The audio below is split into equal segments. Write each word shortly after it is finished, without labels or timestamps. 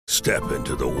Step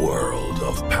into the world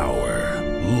of power,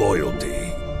 loyalty,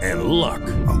 and luck.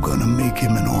 I'm gonna make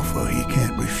him an offer he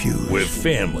can't refuse. With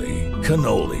family,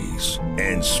 cannolis,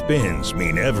 and spins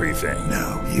mean everything.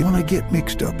 Now, you wanna get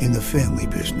mixed up in the family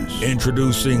business.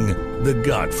 Introducing The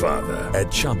Godfather at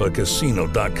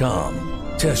ChumbaCasino.com.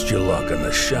 Test your luck in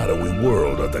the shadowy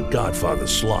world of The Godfather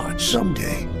slot.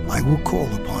 Someday, I will call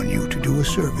upon you to do a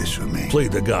service for me. Play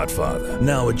The Godfather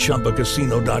now at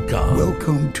ChumbaCasino.com.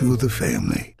 Welcome to the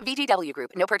family. VGW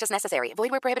Group. No purchase necessary. Void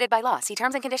where prohibited by law. See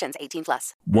terms and conditions.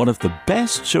 18+. One of the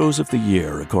best shows of the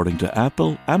year, according to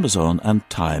Apple, Amazon, and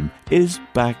Time, is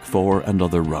back for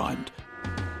another round.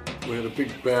 We had a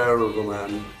big bear of a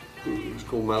man who was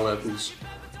called Mal Evans,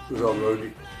 who was our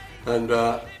roadie. And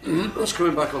I was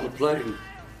coming back on the plane,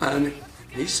 and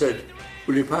he said,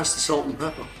 "Will you pass the salt and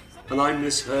pepper?" And I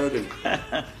misheard him.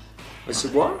 I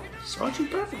said, "What?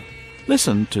 Sergeant Pepper?"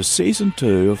 Listen to Season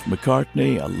 2 of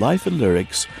McCartney, A Life in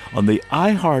Lyrics on the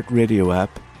iHeartRadio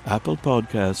app, Apple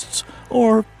Podcasts,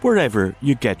 or wherever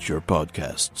you get your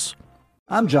podcasts.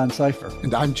 I'm John Cipher.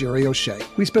 And I'm Jerry O'Shea.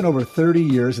 We spent over 30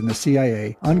 years in the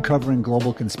CIA uncovering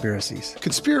global conspiracies.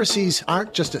 Conspiracies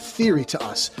aren't just a theory to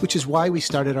us, which is why we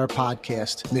started our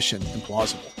podcast, Mission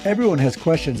Implausible. Everyone has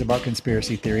questions about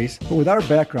conspiracy theories, but with our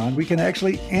background, we can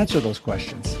actually answer those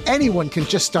questions. Anyone can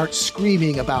just start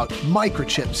screaming about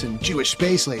microchips and Jewish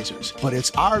space lasers, but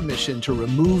it's our mission to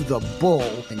remove the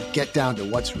bull and get down to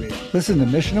what's real. Listen to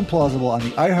Mission Implausible on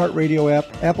the iHeartRadio app,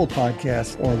 Apple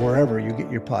Podcasts, or wherever you get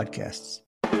your podcasts.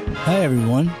 Hi,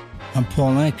 everyone. I'm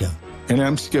Paul Anka. And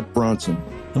I'm Skip Bronson.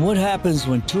 And what happens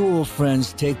when two old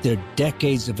friends take their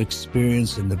decades of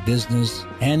experience in the business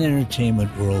and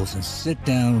entertainment worlds and sit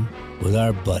down with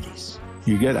our buddies?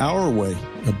 You get Our Way,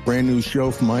 a brand new show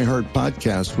from iHeart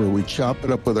Podcast where we chop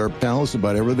it up with our pals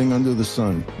about everything under the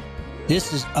sun.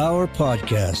 This is our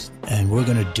podcast, and we're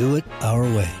going to do it our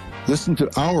way. Listen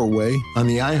to Our Way on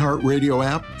the iHeartRadio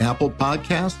app, Apple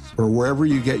Podcasts, or wherever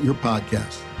you get your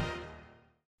podcasts.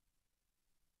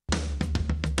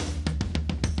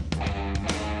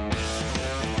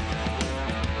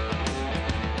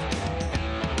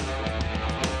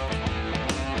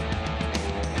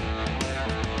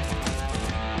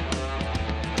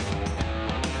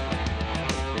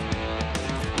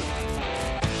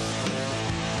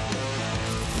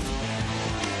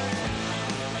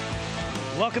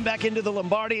 Welcome back into the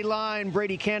Lombardi Line.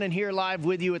 Brady Cannon here live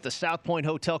with you at the South Point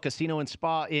Hotel, Casino, and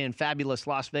Spa in fabulous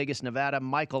Las Vegas, Nevada.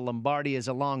 Michael Lombardi is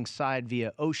alongside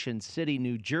via Ocean City,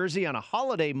 New Jersey on a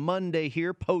holiday Monday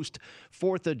here post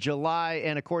 4th of July.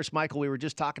 And, of course, Michael, we were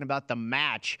just talking about the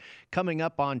match coming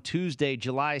up on Tuesday,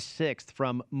 July 6th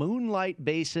from Moonlight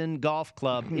Basin Golf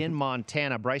Club in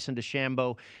Montana. Bryson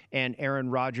DeChambeau and Aaron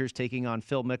Rodgers taking on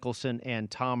Phil Mickelson and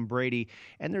Tom Brady.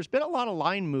 And there's been a lot of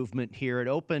line movement here. It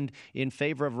opened in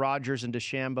favor of Rodgers and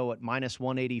DeChambeau at minus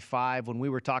 185. When we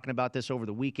were talking about this over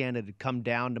the weekend, it had come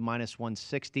down to minus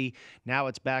 160. Now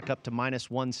it's back up to minus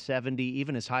 170,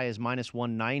 even as high as minus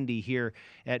 190 here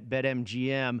at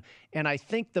BetMGM. And I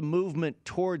think the movement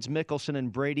towards Mickelson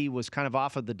and Brady was kind of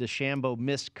off of the DeChambeau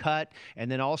miscut,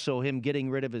 and then also him getting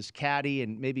rid of his caddy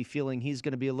and maybe feeling he's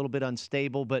going to be a little bit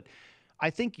unstable. But I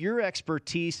think your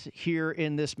expertise here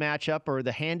in this matchup, or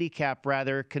the handicap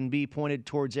rather, can be pointed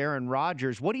towards Aaron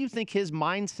Rodgers. What do you think his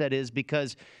mindset is?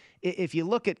 Because if you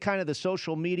look at kind of the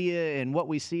social media and what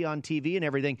we see on TV and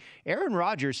everything, Aaron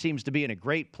Rodgers seems to be in a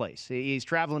great place. He's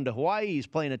traveling to Hawaii. He's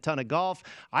playing a ton of golf.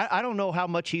 I don't know how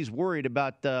much he's worried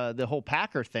about the whole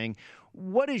Packer thing.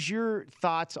 What is your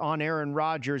thoughts on Aaron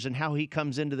Rodgers and how he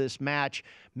comes into this match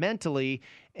mentally?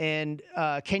 And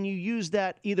can you use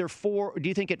that either do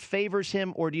you think it favors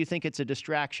him, or do you think it's a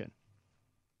distraction?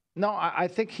 No, I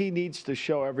think he needs to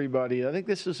show everybody. I think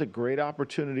this is a great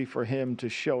opportunity for him to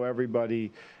show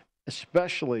everybody,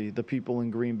 especially the people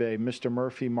in Green Bay, Mr.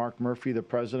 Murphy, Mark Murphy, the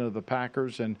president of the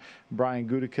Packers, and Brian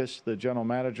Gutekunst, the general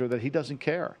manager, that he doesn't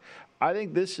care. I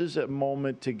think this is a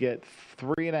moment to get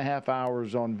 3.5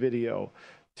 hours on video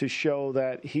to show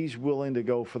that he's willing to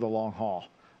go for the long haul.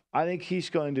 I think he's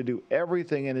going to do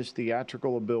everything in his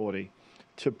theatrical ability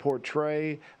to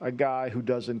portray a guy who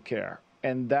doesn't care.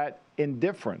 And that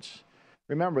indifference,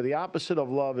 remember, the opposite of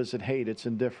love isn't hate, it's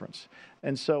indifference.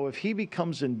 And so if he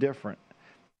becomes indifferent,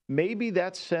 maybe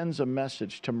that sends a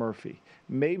message to Murphy.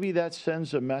 Maybe that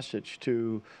sends a message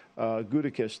to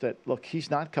Gutekunst that, look, he's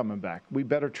not coming back. We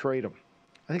better trade him.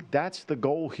 I think that's the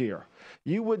goal here.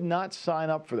 You would not sign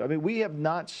up for that. I mean, we have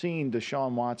not seen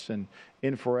Deshaun Watson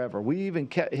in forever.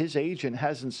 His agent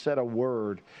hasn't said a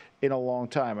word in a long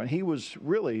time. And he was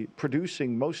really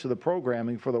producing most of the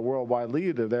programming for the worldwide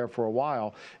leader there for a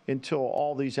while until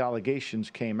all these allegations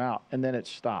came out, and then it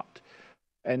stopped.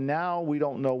 And now we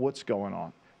don't know what's going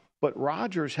on. But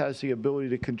Rodgers has the ability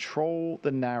to control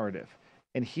the narrative,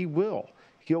 and he will.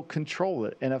 He'll control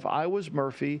it. And if I was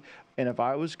Murphy and if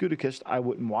I was Gutekunst, I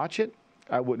wouldn't watch it,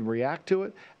 I wouldn't react to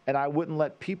it, and I wouldn't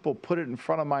let people put it in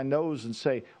front of my nose and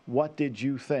say, what did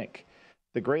you think?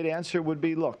 The great answer would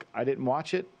be, look, I didn't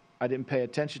watch it, I didn't pay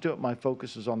attention to it, my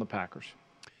focus is on the Packers.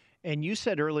 And you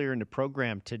said earlier in the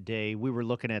program today, we were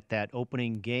looking at that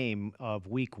opening game of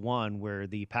Week 1 where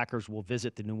the Packers will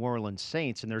visit the New Orleans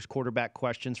Saints, and there's quarterback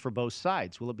questions for both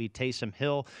sides. Will it be Taysom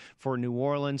Hill for New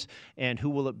Orleans, and who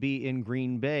will it be in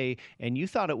Green Bay? And you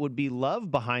thought it would be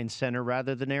Love behind center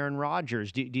rather than Aaron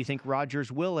Rodgers. Do you think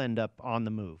Rodgers will end up on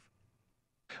the move?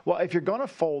 Well, if you're going to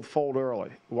fold early.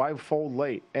 Why fold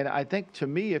late? And I think, to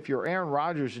me, if you're Aaron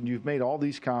Rodgers and you've made all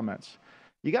these comments,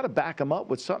 you got to back them up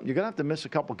with something. You're going to have to miss a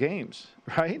couple games,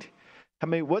 right? I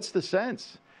mean, what's the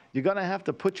sense? You're going to have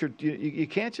to put you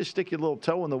can't just stick your little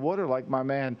toe in the water like my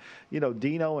man,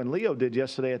 Dino and Leo did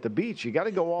yesterday at the beach. You got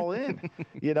to go all in.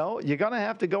 You're going to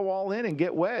have to go all in and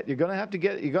get wet. You're going to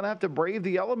have to brave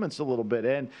the elements a little bit.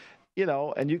 And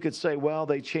and you could say, well,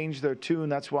 they changed their tune,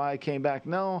 that's why I came back.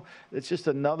 No, it's just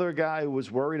another guy who was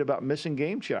worried about missing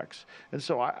game checks. And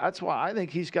so that's why I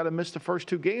think he's got to miss the first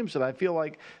 2 games. And I feel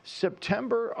like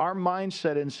September, our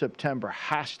mindset in September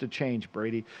has to change,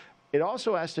 Brady. It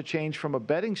also has to change from a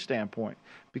betting standpoint,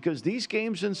 because these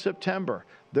games in September,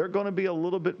 they're going to be a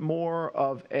little bit more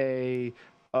of a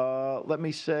let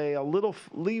me say, a little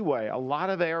leeway, a lot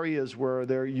of areas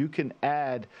where you can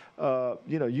add,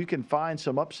 you can find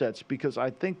some upsets, because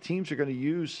I think teams are going to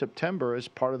use September as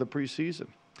part of the preseason.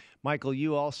 Michael,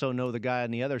 you also know the guy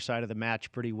on the other side of the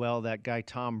match pretty well, that guy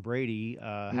Tom Brady,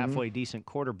 halfway decent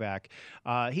quarterback.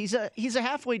 He's a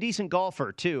halfway decent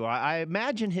golfer, too. I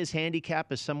imagine his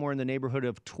handicap is somewhere in the neighborhood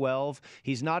of 12.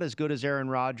 He's not as good as Aaron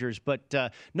Rodgers, but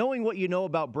knowing what you know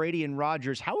about Brady and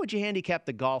Rodgers, how would you handicap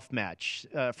the golf match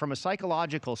from a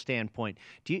psychological standpoint?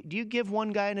 Do you give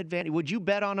one guy an advantage? Would you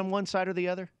bet on him one side or the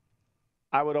other?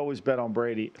 I would always bet on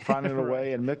Brady, finding a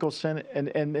way, and Mickelson,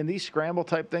 and these scramble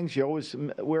type things, you always,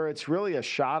 where it's really a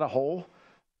shot a hole,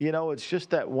 it's just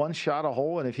that one shot a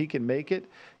hole, and if he can make it,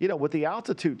 with the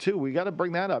altitude too, we got to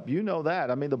bring that up. That.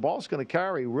 I mean, the ball's going to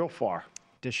carry real far.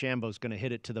 DeChambeau's going to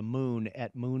hit it to the moon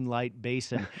at Moonlight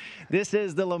Basin. This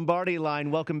is the Lombardi Line.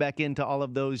 Welcome back into all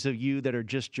of those of you that are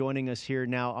just joining us here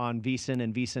now on VSiN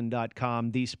and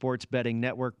VSiN.com, the Sports Betting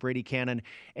Network. Brady Cannon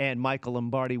and Michael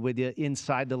Lombardi with you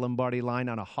inside the Lombardi Line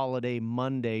on a holiday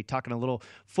Monday, talking a little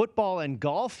football and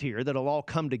golf here that'll all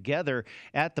come together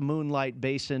at the Moonlight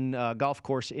Basin golf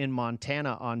course in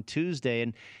Montana on Tuesday.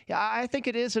 And I think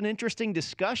it is an interesting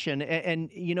discussion. And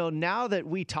now that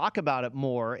we talk about it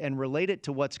more and relate it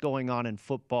to what's going on in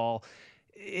football,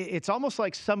 it's almost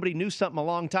like somebody knew something a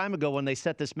long time ago when they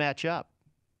set this match up.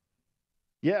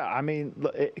 Yeah, I mean,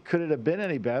 could it have been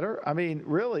any better? I mean,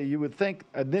 really, you would think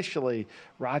initially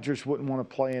Rodgers wouldn't want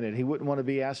to play in it. He wouldn't want to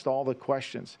be asked all the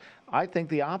questions. I think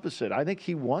the opposite. I think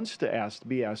he wants to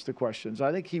be asked the questions.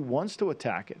 I think he wants to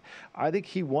attack it. I think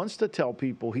he wants to tell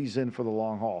people he's in for the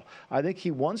long haul. I think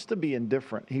he wants to be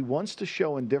indifferent. He wants to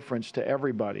show indifference to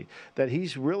everybody, that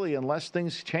he's really, unless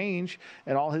things change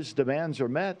and all his demands are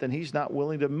met, then he's not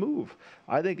willing to move.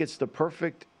 I think it's the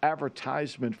perfect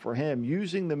advertisement for him,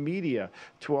 using the media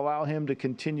to allow him to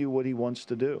continue what he wants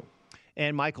to do.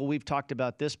 And, Michael, we've talked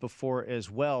about this before as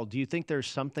well. Do you think there's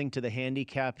something to the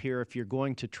handicap here if you're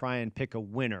going to try and pick a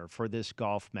winner for this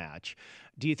golf match?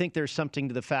 Do you think there's something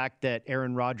to the fact that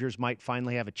Aaron Rodgers might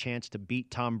finally have a chance to beat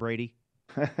Tom Brady?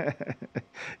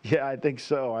 Yeah, I think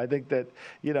so. I think that,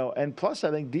 and plus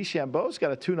I think DeChambeau's got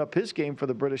to tune up his game for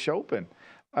the British Open.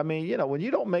 I mean, when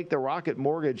you don't make the Rocket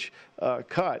Mortgage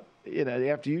cut,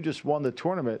 after you just won the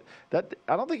tournament, that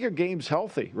I don't think your game's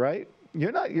healthy, right?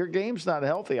 Your game's not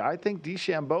healthy. I think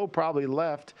DeChambeau probably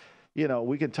left.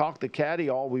 We can talk the caddy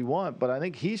all we want, but I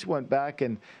think he's went back,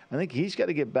 and I think he's got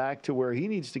to get back to where he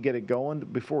needs to get it going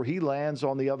before he lands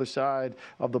on the other side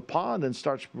of the pond and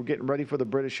starts getting ready for the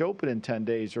British Open in 10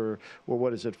 days or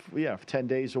what is it? Yeah, 10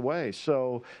 days away.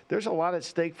 So there's a lot at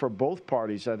stake for both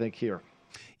parties, I think, here.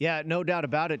 Yeah, no doubt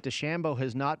about it. DeChambeau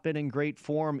has not been in great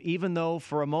form, even though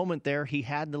for a moment there he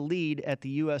had the lead at the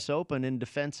U.S. Open in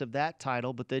defense of that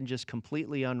title, but then just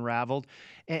completely unraveled.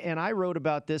 And I wrote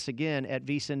about this again at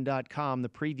VSiN.com, the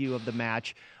preview of the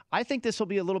match. I think this will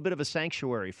be a little bit of a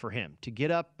sanctuary for him to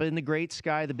get up in the great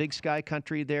sky, the big sky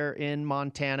country there in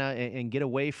Montana, and get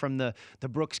away from the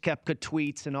Brooks Koepka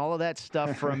tweets and all of that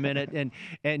stuff for a minute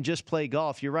and just play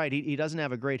golf. You're right. He doesn't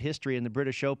have a great history in the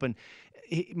British Open.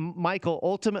 Michael,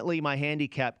 ultimately, ultimately, my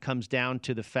handicap comes down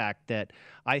to the fact that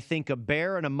I think a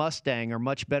Bear and a Mustang are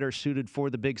much better suited for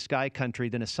the Big Sky Country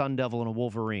than a Sun Devil and a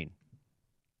Wolverine.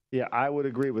 Yeah, I would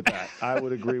agree with that.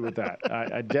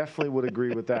 I definitely would agree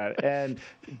with that.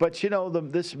 But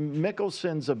this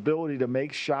Mickelson's ability to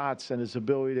make shots and his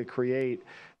ability to create,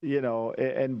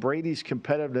 and Brady's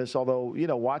competitiveness, although,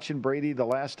 watching Brady the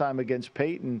last time against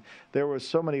Peyton, there were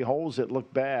so many holes that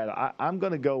looked bad. I'm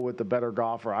going to go with the better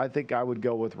golfer. I think I would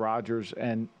go with Rodgers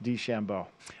and DeChambeau.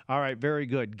 All right, very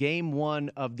good. Game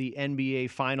 1 of the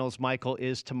NBA Finals, Michael,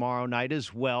 is tomorrow night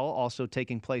as well, also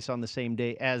taking place on the same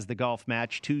day as the golf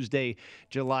match, Tuesday,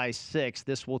 July 6th.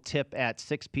 This will tip at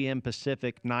 6 p.m.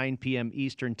 Pacific, 9 p.m.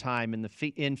 Eastern Time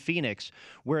in Phoenix,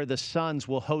 where the Suns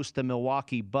will host the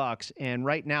Milwaukee Bucks. And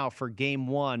right now for Game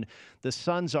 1, the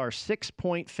Suns are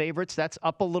 6-point favorites. That's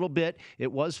up a little bit.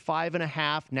 It was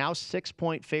 5.5, now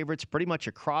 6-point favorites pretty much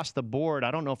across the board.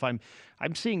 I don't know if I'm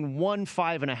seeing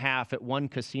 5.5 at one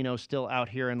casino still out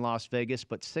here in Las Vegas,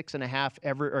 but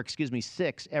 6.5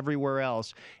 6 everywhere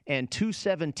else, and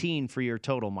 217 for your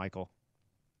total, Michael.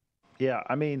 Yeah,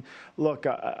 I mean, look,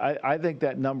 I think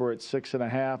that number at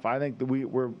 6.5. I think that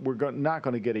we're not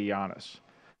going to get a Giannis.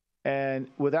 And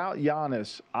without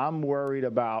Giannis, I'm worried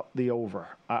about the over.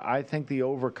 I think the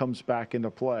over comes back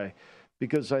into play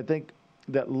because I think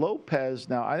that Lopez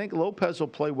will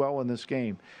play well in this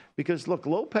game because, look,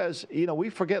 Lopez, we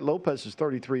forget Lopez is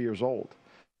 33 years old,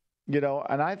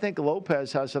 and I think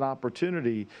Lopez has an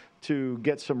opportunity to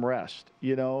get some rest,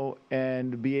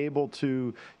 and be able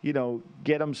to,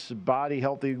 get him body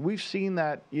healthy. We've seen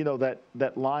that,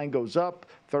 that line goes up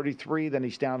 33, then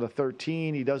he's down to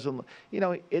 13. He doesn't,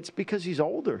 it's because he's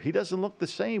older. He doesn't look the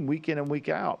same week in and week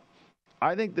out.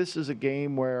 I think this is a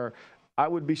game where I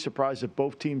would be surprised if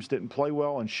both teams didn't play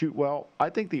well and shoot well. I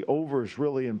think the over is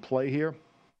really in play here.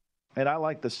 And I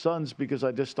like the Suns because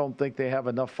I just don't think they have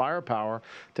enough firepower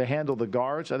to handle the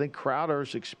guards. I think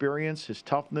Crowder's experience, his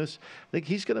toughness, I think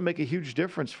he's going to make a huge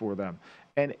difference for them.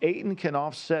 And Ayton can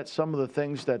offset some of the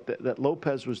things that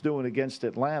Lopez was doing against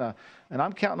Atlanta. And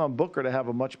I'm counting on Booker to have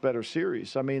a much better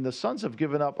series. I mean, the Suns have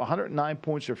given up 109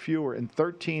 points or fewer in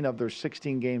 13 of their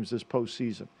 16 games this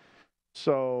postseason.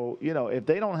 So, if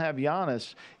they don't have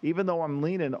Giannis, even though I'm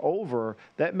leaning over,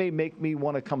 that may make me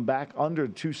want to come back under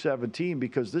 217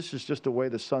 because this is just the way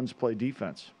the Suns play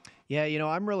defense. Yeah,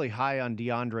 I'm really high on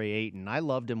DeAndre Ayton. I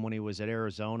loved him when he was at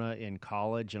Arizona in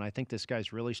college, and I think this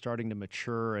guy's really starting to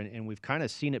mature, and we've kind of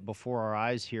seen it before our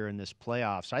eyes here in this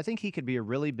playoffs. I think he could be a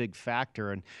really big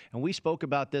factor, and we spoke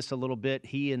about this a little bit.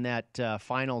 He in that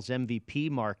finals MVP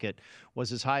market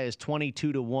was as high as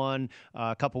 22-1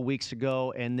 a couple weeks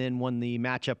ago, and then when the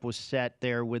matchup was set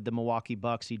there with the Milwaukee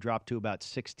Bucks, he dropped to about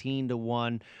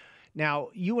 16-1. Now,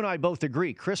 you and I both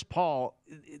agree, Chris Paul,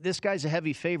 this guy's a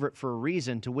heavy favorite for a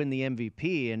reason to win the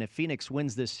MVP, and if Phoenix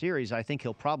wins this series, I think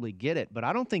he'll probably get it. But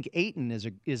I don't think Ayton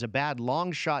is a bad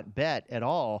long shot bet at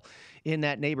all in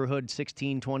that neighborhood,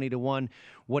 16, 20-1,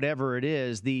 whatever it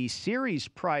is. The series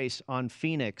price on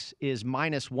Phoenix is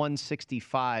minus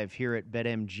 165 here at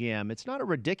BetMGM. It's not a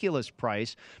ridiculous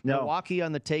price. No. Milwaukee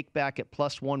on the take back at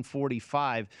plus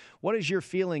 145. What is your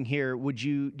feeling here?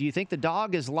 Do you think the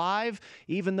dog is live,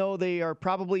 even though they are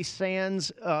probably sans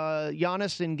Giannis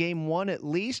in game 1 at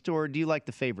least, or do you like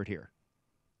the favorite here?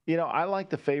 I like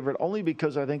the favorite only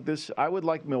because I would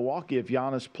like Milwaukee if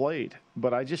Giannis played,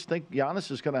 but I just think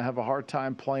Giannis is going to have a hard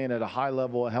time playing at a high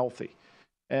level and healthy.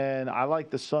 And I like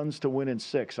the Suns to win in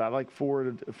 6. I like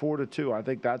 4-2. I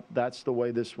think that's the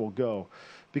way this will go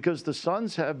because the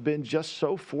Suns have been just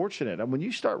so fortunate. And when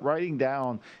you start writing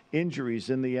down injuries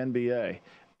in the NBA,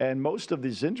 and most of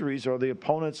these injuries are the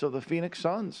opponents of the Phoenix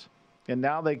Suns. And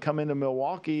now they come into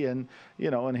Milwaukee and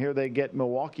here they get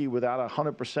Milwaukee without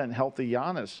 100% healthy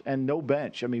Giannis and no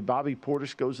bench. I mean, Bobby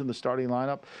Portis goes in the starting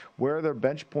lineup. Where are their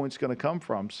bench points going to come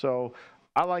from? So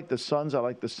I like the Suns. I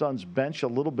like the Suns bench a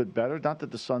little bit better. Not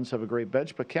that the Suns have a great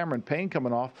bench, but Cameron Payne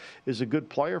coming off is a good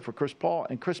player for Chris Paul.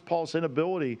 And Chris Paul's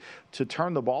inability to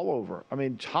turn the ball over. I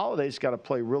mean, Holiday's got to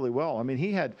play really well. I mean,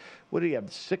 he had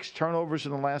 6 turnovers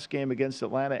in the last game against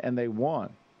Atlanta, and they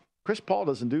won. Chris Paul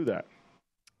doesn't do that.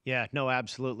 Yeah, no,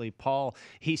 absolutely. Paul,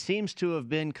 he seems to have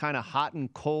been kind of hot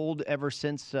and cold ever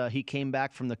since he came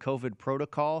back from the COVID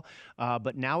protocol.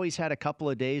 But now he's had a couple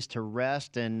of days to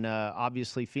rest. And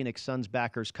obviously, Phoenix Suns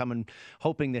backers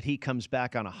hoping that he comes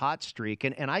back on a hot streak.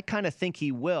 And I kind of think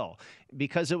he will,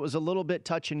 because it was a little bit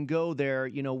touch and go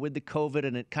there, with the COVID,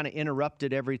 and it kind of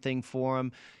interrupted everything for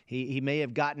him. He may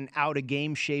have gotten out of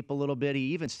game shape a little bit.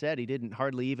 He even said he didn't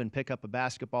hardly even pick up a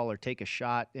basketball or take a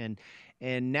shot.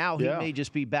 And now he may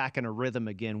just be back in a rhythm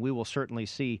again. We will certainly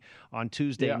see on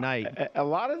Tuesday night. A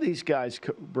lot of these guys,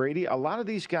 Brady, a lot of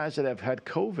these guys that have had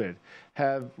COVID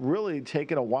have really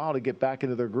taken a while to get back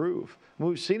into their groove.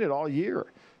 We've seen it all year.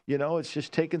 You know, it's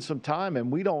just taken some time,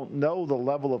 and we don't know the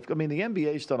level of – I mean, the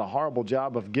NBA's done a horrible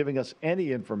job of giving us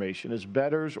any information as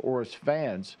bettors or as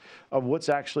fans of what's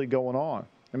actually going on.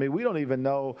 I mean, we don't even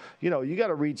know, you know, you got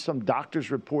to read some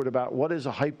doctor's report about what is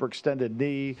a hyperextended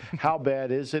knee, how bad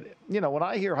is it. You know, when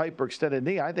I hear hyperextended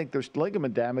knee, I think there's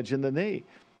ligament damage in the knee,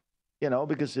 you know,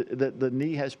 because the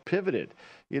knee has pivoted,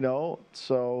 you know.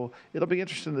 So it'll be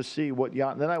interesting to see what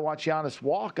then I watch Giannis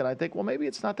walk, and I think, well, maybe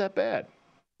it's not that bad.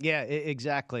 Yeah,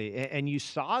 exactly. And you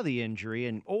saw the injury,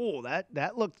 and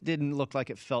that didn't look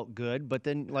like it felt good. But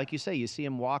then, like you say, you see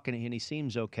him walking, and he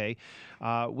seems okay.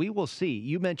 We will see.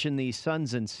 You mentioned the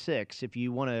Suns in 6. If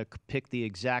you want to pick the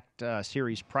exact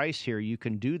series price here, you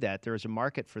can do that. There is a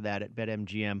market for that at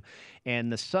BetMGM,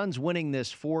 and the Suns winning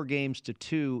this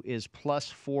 4-2 is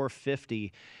plus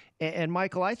 450. And,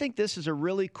 Michael, I think this is a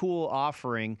really cool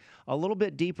offering, a little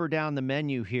bit deeper down the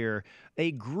menu here,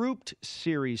 a grouped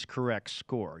series correct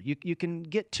score. You can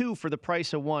get 2 for the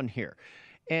price of 1 here.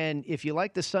 And if you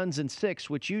like the Suns in 6,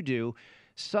 which you do,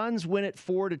 Suns win it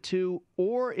 4-2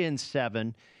 or in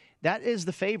 7. That is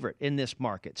the favorite in this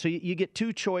market. So you get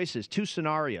 2 choices, 2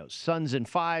 scenarios, Suns in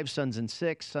 5, Suns in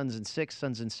 6, Suns in 6,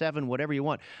 Suns in 7, whatever you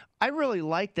want. I really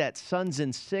like that Suns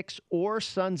in 6 or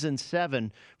Suns in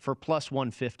 7 for plus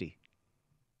 150.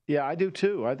 Yeah, I do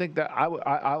too. I think that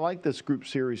I like this group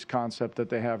series concept that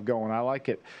they have going. I like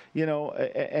it, you know,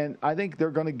 and I think they're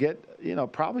going to get, you know,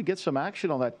 probably get some action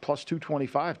on that plus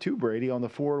 225 too, Brady, on the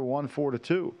 4-1,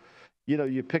 4-2. You know,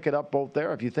 you pick it up both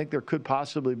there. If you think there could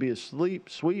possibly be a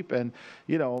sweep and,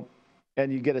 you know,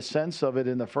 and you get a sense of it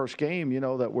in the first game, you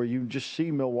know, that where you just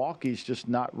see Milwaukee's just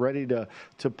not ready to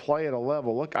play at a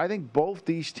level. Look, I think both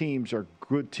these teams are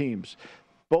good teams.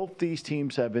 Both these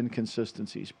teams have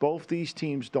inconsistencies. Both these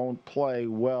teams don't play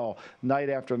well night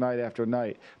after night after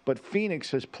night. But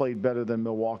Phoenix has played better than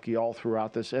Milwaukee all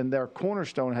throughout this, and their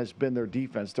cornerstone has been their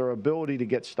defense, their ability to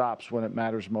get stops when it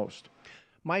matters most.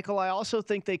 Michael, I also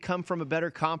think they come from a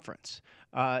better conference.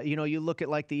 You know, you look at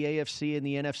like the AFC and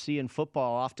the NFC in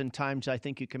football, oftentimes I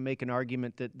think you can make an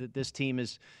argument that this team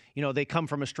is, you know, they come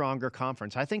from a stronger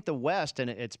conference. I think the West, and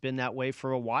it's been that way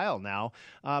for a while now,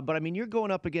 but I mean, you're going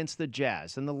up against the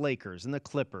Jazz and the Lakers and the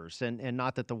Clippers, and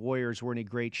not that the Warriors were any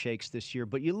great shakes this year,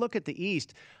 but you look at the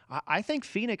East, I think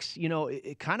Phoenix, you know,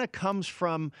 it kind of comes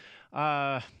from,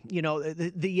 you know,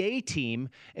 the A team,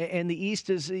 and the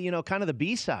East is, you know, kind of the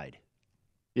B side.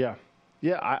 Yeah.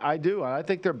 Yeah, I do. I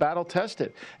think they're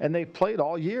battle-tested, and they've played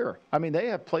all year. I mean, they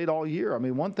have played all year. I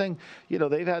mean, one thing, you know,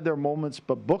 they've had their moments,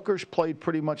 but Booker's played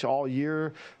pretty much all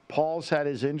year. Paul's had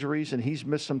his injuries, and he's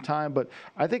missed some time. But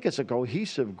I think it's a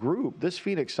cohesive group. This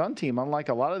Phoenix Sun team, unlike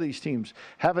a lot of these teams,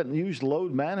 haven't used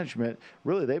load management.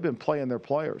 Really, they've been playing their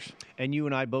players. And you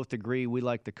and I both agree we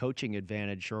like the coaching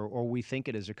advantage, or we think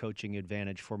it is a coaching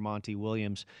advantage for Monty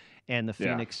Williams and the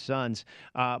Phoenix Suns.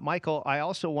 Michael, I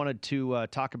also wanted to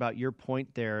talk about your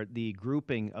point there, the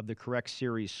grouping of the correct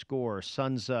series score,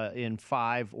 Suns in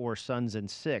 5 or Suns in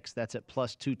 6. That's at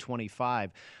plus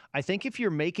 225. I think if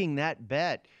you're making that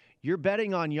bet, you're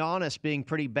betting on Giannis being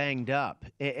pretty banged up.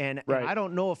 And I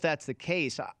don't know if that's the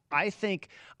case. I think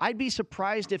I'd be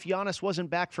surprised if Giannis wasn't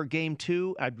back for Game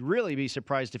 2. I'd really be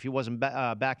surprised if he wasn't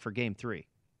back for Game 3.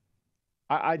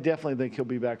 I definitely think he'll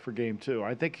be back for Game 2.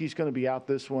 I think he's going to be out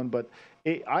this one, but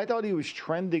I thought he was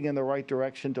trending in the right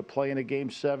direction to play in a Game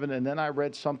 7, and then I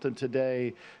read something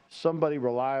today. Somebody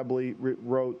reliably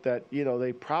wrote that, you know,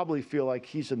 they probably feel like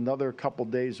he's another couple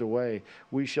days away.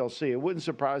 We shall see. It wouldn't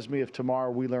surprise me if tomorrow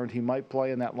we learned he might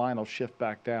play and that line will shift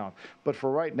back down. But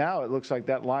for right now, it looks like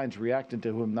that line's reacting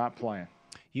to him not playing.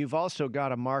 You've also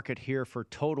got a market here for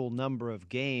total number of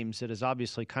games that is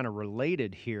obviously kind of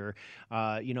related here.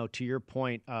 You know, to your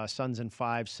point, Suns in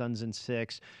 5, Suns in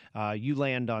 6. You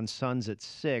land on Suns at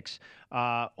 6.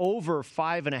 Over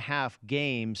 5.5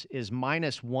 games is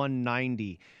minus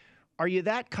 190. Are you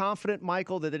that confident,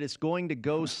 Michael, that it's going to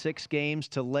go 6 games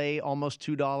to lay almost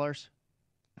 $2?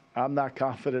 I'm not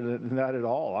confident in that at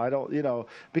all. I don't, you know,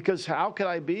 because how could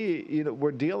I be? You know,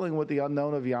 we're dealing with the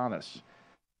unknown of Giannis.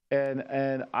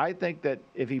 And I think that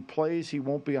if he plays, he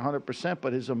won't be 100%,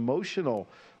 but his emotional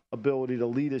ability to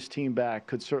lead his team back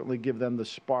could certainly give them the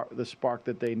spark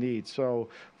that they need. So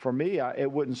for me, it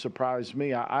wouldn't surprise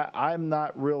me. I'm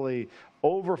not really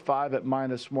over 5 at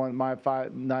minus 1, my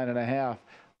 9.5.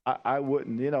 I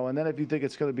wouldn't, you know. And then if you think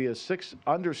it's going to be a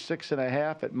under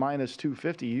 6.5 at minus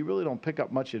 250, you really don't pick up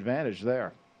much advantage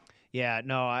there. Yeah,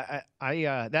 no,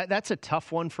 that's a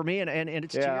tough one for me, and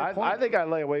it's to your point. I think I'd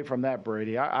lay away from that,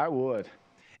 Brady. I would.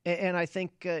 And I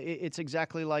think it's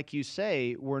exactly like you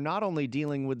say. We're not only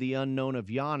dealing with the unknown of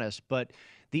Giannis, but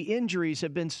the injuries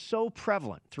have been so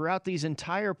prevalent throughout these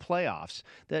entire playoffs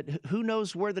that who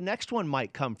knows where the next one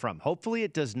might come from. Hopefully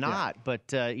it does not, but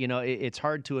it's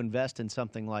hard to invest in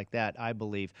something like that, I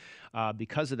believe,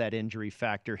 because of that injury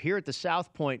factor. Here at the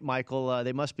South Point, Michael,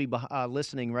 they must be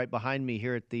listening right behind me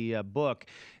here at the book.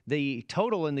 The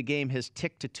total in the game has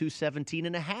ticked to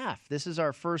 217.5. This is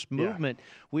our first movement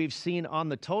we've seen on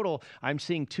the total. I'm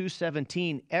seeing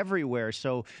 217 everywhere.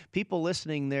 So people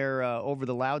listening there over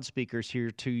the loudspeakers here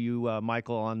to you,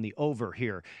 Michael, on the over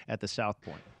here at the South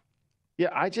Point. Yeah,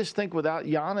 I just think without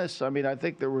Giannis, I mean, I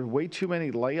think there were way too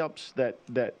many layups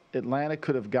that Atlanta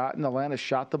could have gotten. Atlanta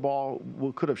shot the ball,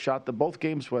 could have shot both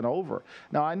games went over.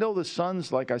 Now, I know the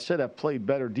Suns, like I said, have played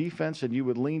better defense, and you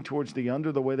would lean towards the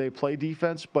under the way they play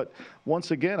defense. But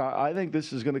once again, I think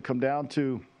this is going to come down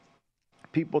to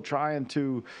people trying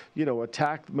to,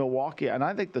 attack Milwaukee. And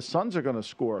I think the Suns are going to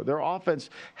score. Their offense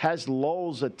has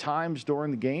lulls at times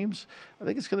during the games. I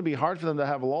think it's going to be hard for them to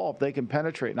have a lull if they can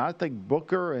penetrate. And I think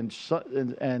Booker and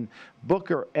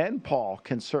Paul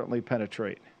can certainly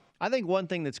penetrate. I think one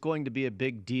thing that's going to be a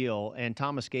big deal, and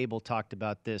Thomas Gable talked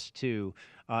about this too,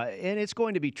 and it's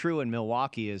going to be true in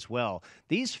Milwaukee as well.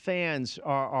 These fans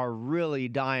are really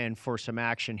dying for some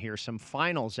action here, some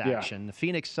finals action. The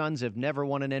Phoenix Suns have never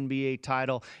won an NBA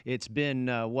title. It's been,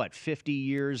 50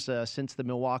 years since the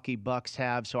Milwaukee Bucks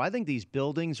have. So I think these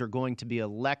buildings are going to be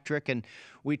electric. And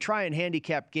we try and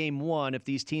handicap game one if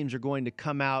these teams are going to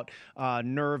come out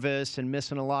nervous and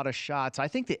missing a lot of shots. I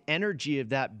think the energy of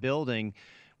that building,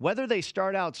 whether they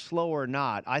start out slow or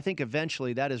not, I think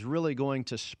eventually that is really going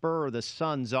to spur the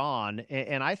Suns on,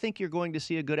 and I think you're going to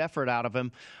see a good effort out of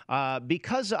them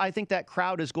because I think that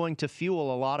crowd is going to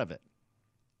fuel a lot of it.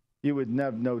 You would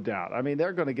have no doubt. I mean,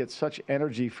 they're going to get such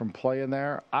energy from playing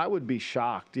there. I would be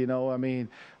shocked. I mean,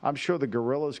 I'm sure the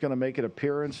Gorilla's going to make an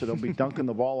appearance. It'll be dunking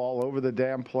the ball all over the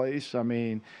damn place. I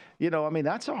mean,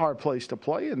 that's a hard place to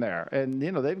play in there. And,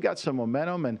 they've got some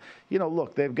momentum. And,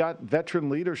 look, they've got veteran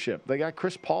leadership. They got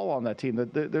Chris Paul on that team.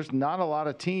 There's not a lot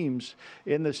of teams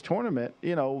in this tournament,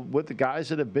 with the guys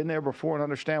that have been there before and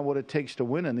understand what it takes to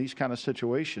win in these kind of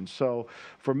situations. So,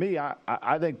 for me,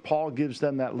 I think Paul gives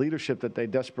them that leadership that they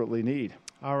desperately need.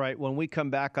 All right, when we come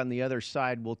back on the other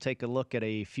side, we'll take a look at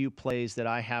a few plays that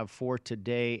I have for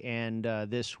today and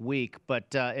this week.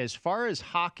 But as far as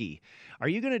hockey, do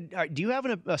you have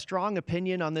a strong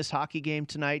opinion on this hockey game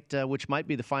tonight, which might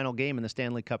be the final game in the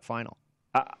Stanley Cup final?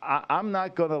 I'm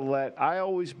not going to I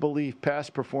always believe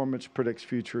past performance predicts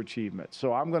future achievement.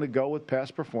 So I'm going to go with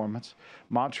past performance.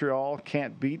 Montreal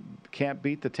can't beat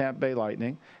the Tampa Bay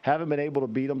Lightning. Haven't been able to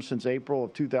beat them since April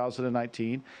of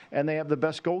 2019, and they have the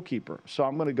best goalkeeper. So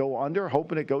I'm going to go under,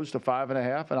 hoping it goes to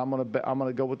 5.5, and I'm going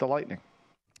to go with the Lightning.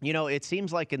 It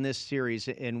seems like in this series,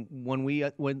 and when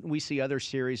we see other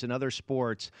series and other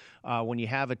sports, when you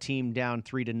have a team down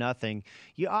 3-0,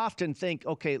 you often think,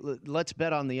 okay, let's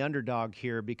bet on the underdog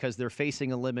here because they're facing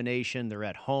elimination, they're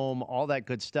at home, all that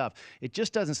good stuff. It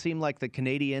just doesn't seem like the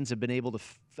Canadiens have been able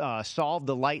to solve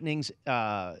the Lightning's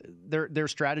their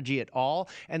strategy at all,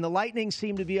 and the Lightning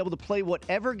seem to be able to play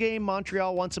whatever game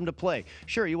Montreal wants them to play.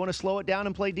 Sure, you want to slow it down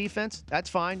and play defense?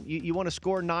 That's fine. You want to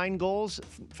score 9 goals?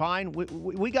 Fine.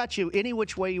 We got you any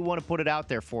which way you want to put it out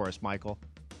there for us, Michael.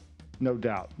 No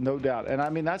doubt. And I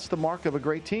mean, that's the mark of a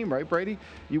great team, right, Brady?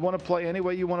 You want to play any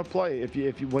way you want to play.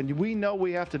 When we know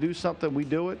we have to do something, we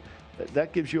do it.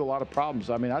 That gives you a lot of problems.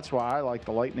 I mean, that's why I like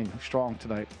the Lightning strong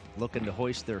tonight. Looking to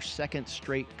hoist their second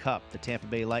straight cup, the Tampa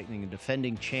Bay Lightning,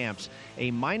 defending champs,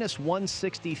 a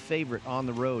 -160 favorite on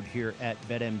the road here at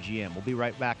BetMGM. We'll be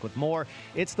right back with more.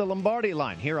 It's the Lombardi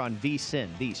Line here on VSiN,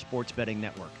 the Sports Betting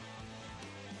Network.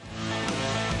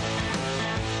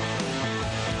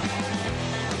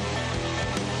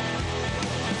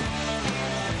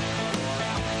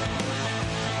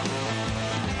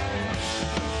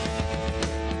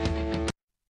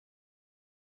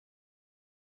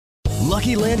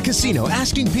 Lucky Land Casino,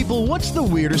 asking people, what's the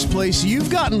weirdest place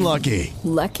you've gotten lucky?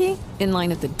 Lucky? In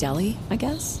line at the deli, I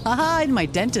guess? Aha, in my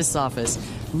dentist's office.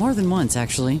 More than once,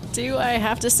 actually. Do I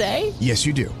have to say? Yes,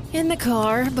 you do. In the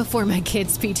car before my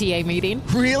kids' PTA meeting.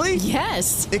 Really?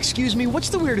 Yes. Excuse me, what's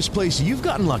the weirdest place you've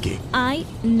gotten lucky? I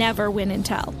never win and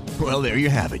tell. Well, there you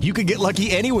have it. You can get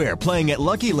lucky anywhere, playing at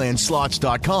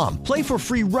LuckyLandSlots.com. Play for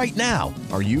free right now.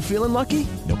 Are you feeling lucky?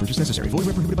 No purchase necessary. Void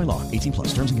where prohibited by law.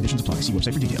 18+. Terms and conditions apply. See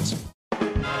website for details.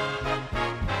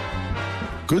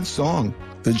 Good song.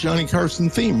 The Johnny Carson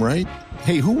theme, right?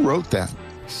 Hey, who wrote that?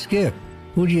 Skip,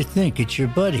 who do you think? It's your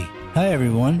buddy. Hi,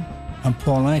 everyone. I'm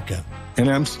Paul Anka. And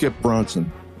I'm Skip Bronson.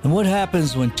 And what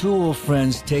happens when two old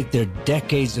friends take their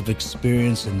decades of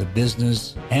experience in the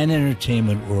business and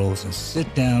entertainment worlds and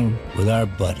sit down with our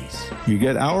buddies? You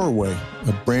get Our Way,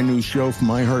 a brand new show from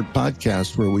iHeart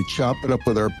Podcast where we chop it up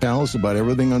with our pals about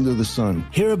everything under the sun.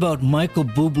 Hear about Michael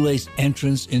Bublé's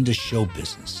entrance into show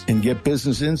business. And get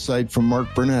business insight from Mark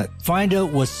Burnett. Find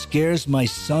out what scares my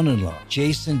son-in-law,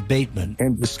 Jason Bateman.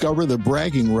 And discover the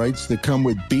bragging rights that come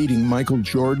with beating Michael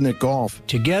Jordan at golf.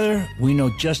 Together, we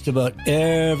know just about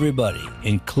everybody,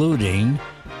 including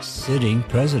sitting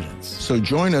presidents. So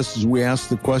join us as we ask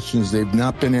the questions they've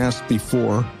not been asked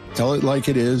before, tell it like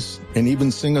it is, and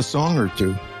even sing a song or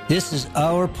two. This is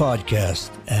our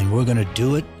podcast, and we're going to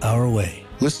do it our way.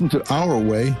 Listen to Our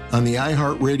Way on the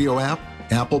iHeartRadio app,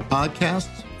 Apple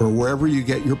Podcasts, or wherever you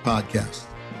get your podcasts.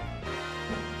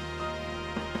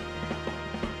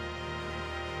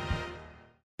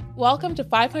 Welcome to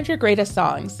 500 Greatest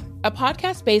Songs, a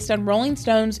podcast based on Rolling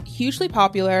Stone's hugely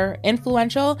popular,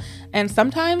 influential, and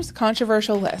sometimes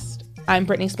controversial list. I'm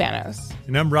Brittany Spanos.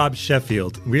 And I'm Rob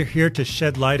Sheffield. We're here to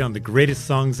shed light on the greatest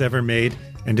songs ever made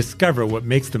and discover what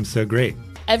makes them so great.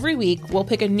 Every week, we'll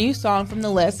pick a new song from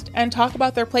the list and talk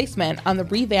about their placement on the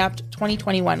revamped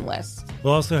 2021 list.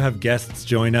 We'll also have guests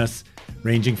join us,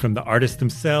 ranging from the artists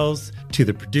themselves to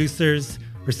the producers,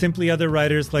 or simply other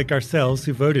writers like ourselves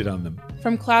who voted on them.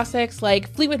 From classics like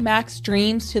Fleetwood Mac's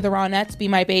Dreams to the Ronettes' Be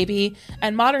My Baby,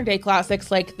 and modern-day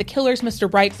classics like The Killers' Mr.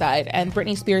 Brightside and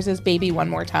Britney Spears' Baby One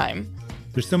More Time.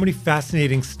 There's so many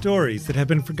fascinating stories that have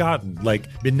been forgotten, like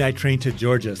Midnight Train to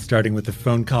Georgia starting with a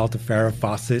phone call to Farrah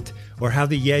Fawcett, or how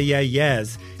the Yeah Yeah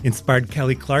Yeahs inspired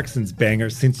Kelly Clarkson's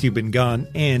banger Since You've Been Gone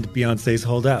and Beyoncé's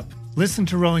Hold Up. Listen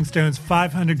to Rolling Stone's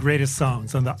 500 Greatest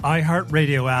Songs on the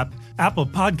iHeartRadio app, Apple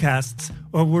Podcasts,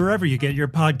 or wherever you get your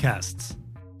podcasts.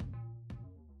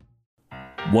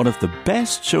 One of the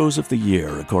best shows of the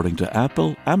year, according to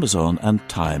Apple, Amazon, and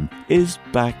Time, is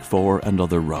back for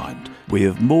another round. We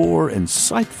have more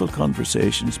insightful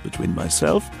conversations between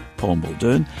myself, Paul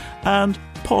Muldoon, and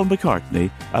Paul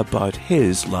McCartney about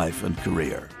his life and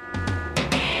career.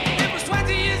 It was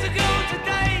 20 years ago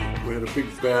today. We had a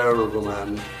big bear of a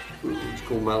man who was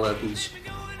called Mal Evans,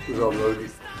 who was our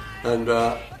roadie. And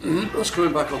I was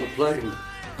coming back on the plane,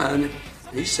 and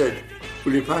he said,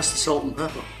 "Will you pass the salt and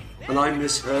pepper?" And I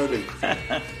misheard him.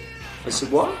 I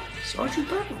said, "What? Sergeant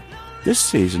Pepper?" This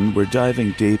season, we're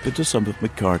diving deep into some of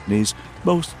McCartney's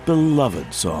most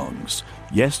beloved songs.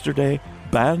 Yesterday,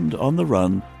 Band on the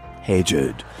Run, Hey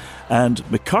Jude, and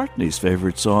McCartney's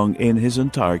favourite song in his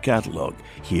entire catalogue,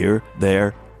 Here,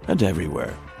 There and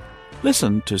Everywhere.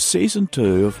 Listen to Season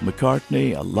 2 of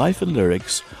McCartney, A Life in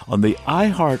Lyrics on the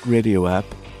iHeartRadio app,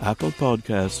 Apple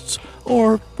Podcasts,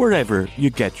 or wherever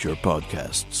you get your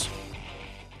podcasts.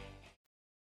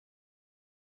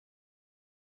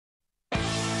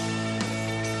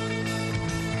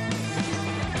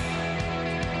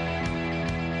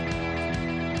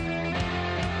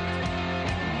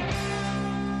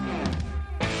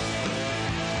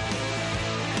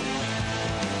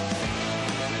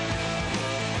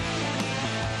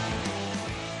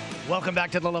 Welcome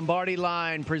back to the Lombardi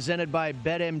Line, presented by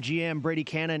BetMGM. Brady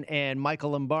Cannon and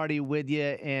Michael Lombardi with you,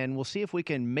 and we'll see if we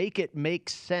can make it make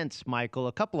sense, Michael.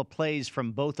 A couple of plays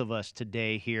from both of us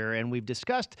today here, and we've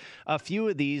discussed a few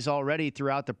of these already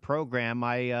throughout the program.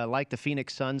 I like the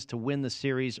Phoenix Suns to win the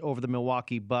series over the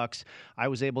Milwaukee Bucks. I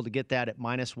was able to get that at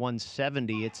minus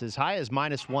 170. It's as high as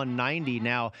minus 190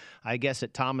 now, I guess,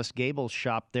 at Thomas Gable's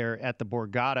shop there at the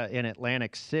Borgata in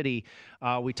Atlantic City.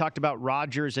 We talked about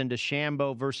Rodgers and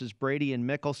DeChambeau versus Brady and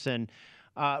Mickelson.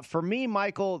 For me,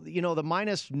 Michael, you know, the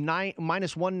minus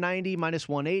 190, minus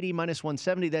 180, minus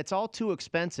 170, that's all too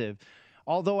expensive.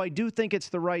 Although I do think it's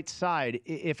the right side.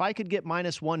 If I could get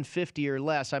minus 150 or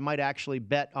less, I might actually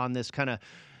bet on this kind of,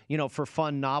 you know, for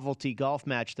fun novelty golf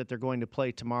match that they're going to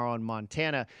play tomorrow in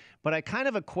Montana. But I kind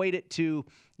of equate it to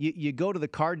you go to the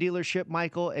car dealership,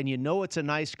 Michael, and you know it's a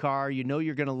nice car. You know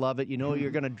you're going to love it. You know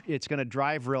it's going to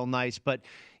drive real nice. But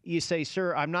you say,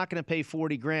 "Sir, I'm not going to pay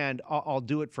 $40,000. I'll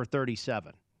do it for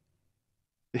 37."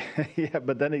 Yeah,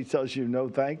 but then he tells you no,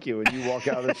 thank you, and you walk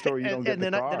out of the store. You don't get the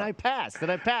car. Then I pass,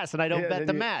 and I don't bet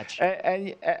the match.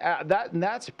 And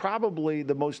that's probably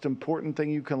the most important thing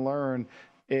you can learn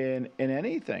in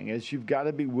anything is you've got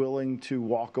to be willing to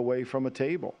walk away from a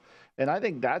table. And I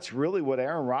think that's really what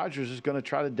Aaron Rodgers is going to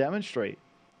try to demonstrate.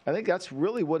 I think that's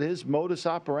really what his modus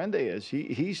operandi is.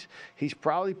 He's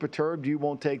probably perturbed you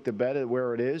won't take the bet at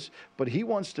where it is, but he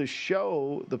wants to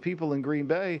show the people in Green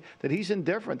Bay that he's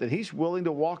indifferent, that he's willing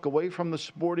to walk away from the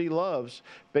sport he loves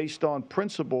based on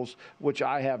principles, which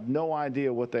I have no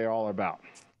idea what they're all about.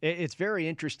 It's very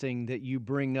interesting that you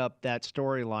bring up that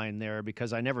storyline there,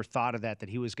 because I never thought of that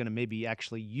he was going to maybe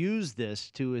actually use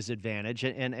this to his advantage.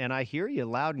 And I hear you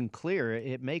loud and clear.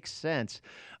 It makes sense,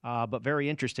 but very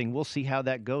interesting. We'll see how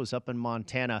that goes up in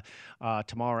Montana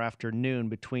tomorrow afternoon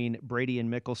between Brady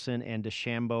and Mickelson and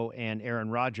DeChambeau and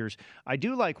Aaron Rodgers. I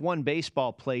do like one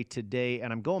baseball play today,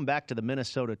 and I'm going back to the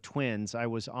Minnesota Twins. I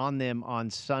was on them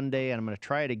on Sunday, and I'm going to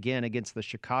try it again against the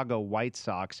Chicago White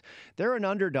Sox. They're an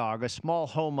underdog, a small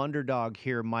home underdog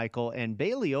here, Michael. And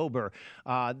Bailey Ober,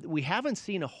 we haven't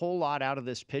seen a whole lot out of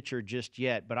this pitcher just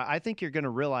yet, but I think you're going to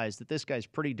realize that this guy's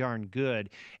pretty darn good.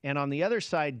 And on the other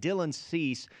side, Dylan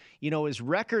Cease, his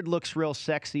record looks real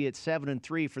sexy at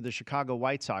 7-3 for the Chicago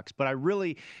White Sox, but I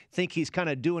really think he's kind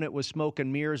of doing it with smoke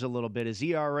and mirrors a little bit. His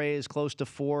ERA is close to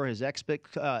 4, his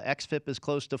xFIP is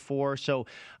close to 4. So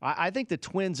I think the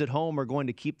Twins at home are going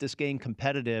to keep this game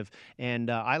competitive,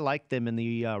 and I like them in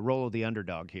the role of the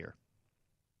underdog here.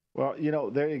 Well,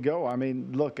 there you go. I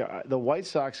mean, look, the White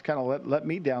Sox kind of let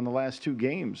me down the last 2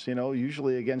 games.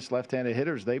 Usually against left-handed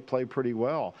hitters, they play pretty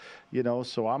well.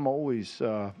 So I'm always,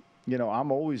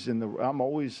 I'm always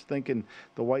thinking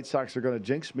the White Sox are going to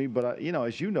jinx me. But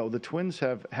as you know, the Twins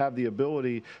have the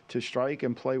ability to strike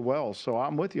and play well. So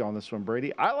I'm with you on this one,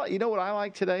 Brady. You know what I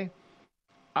like today?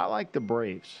 I like the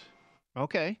Braves.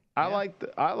 Okay. I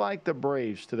like the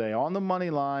Braves today on the money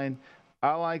line.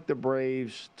 I like the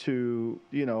Braves to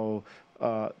be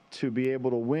able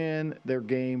to win their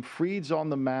game. Fried's on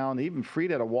the mound. Even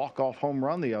Fried had a walk-off home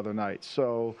run the other night.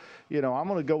 So, I'm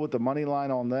going to go with the money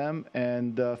line on them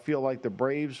and feel like the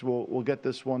Braves will get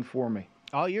this one for me.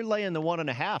 Oh, you're laying the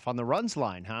 1.5 on the runs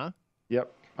line, huh?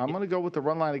 Yep. I'm going to go with the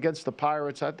run line against the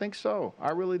Pirates. I think so.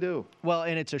 I really do. Well,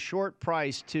 and it's a short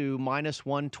price to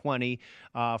 -120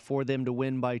 for them to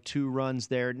win by 2 runs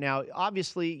there. Now,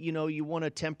 obviously, you want to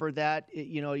temper that.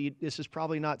 This is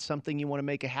probably not something you want to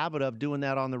make a habit of doing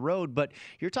that on the road, but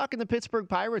you're talking the Pittsburgh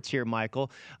Pirates here, Michael.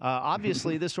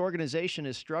 Obviously, this organization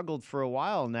has struggled for a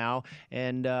while now,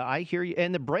 and I hear you.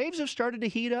 And the Braves have started to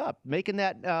heat up, making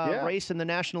that race in the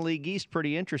National League East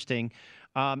pretty interesting.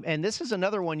 And this is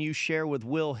another one you share with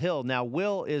Will Hill. Now,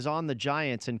 Will is on the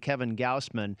Giants and Kevin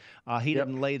Gausman. He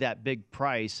didn't lay that big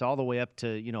price all the way up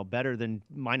to, better than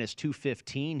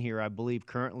 -215 here, I believe,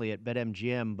 currently at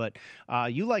BetMGM. But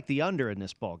you like the under in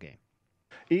this ball game.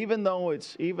 Even though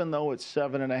it's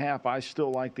 7.5, I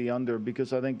still like the under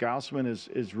because I think Gausman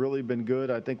has really been good.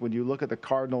 I think when you look at the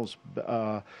Cardinals,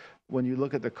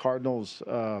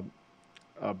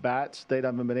 bats, they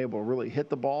haven't been able to really hit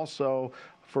the ball. So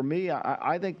for me,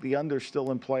 I think the under's still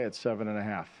in play at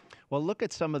 7.5. Well, look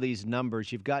at some of these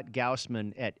numbers. You've got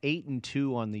Gausman at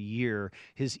 8-2 on the year.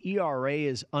 His ERA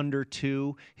is under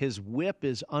 2. His WHIP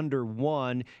is under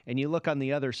 1. And you look on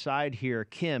the other side here,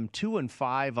 Kim,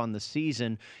 2-5 on the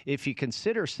season. If you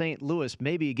consider St. Louis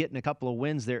maybe getting a couple of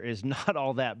wins there is not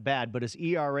all that bad, but his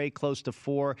ERA close to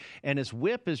 4, and his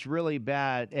WHIP is really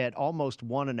bad at almost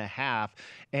 1.5.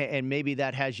 And maybe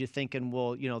that has you thinking,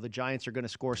 well, the Giants are going to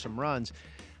score some runs.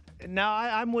 Now,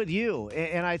 I'm with you,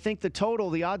 and I think the total,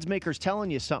 the odds maker's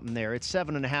telling you something there. It's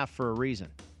 7.5 for a reason.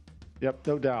 Yep,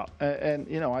 no doubt. And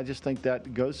I just think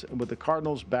that goes with the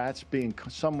Cardinals' bats being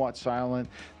somewhat silent,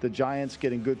 the Giants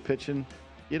getting good pitching.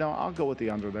 I'll go with the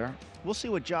under there. We'll see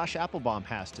what Josh Applebaum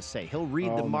has to say. He'll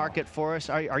read the market for us.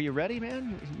 Are you ready,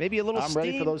 man? Maybe a little I'm steam?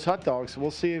 ready for those hot dogs.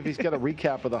 We'll see if he's got a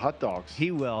recap of the hot dogs.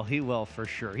 He will for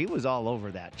sure. He was all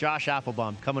over that. Josh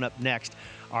Applebaum coming up next,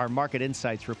 our market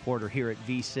insights reporter here at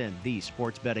VSiN, the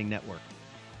Sports Betting Network.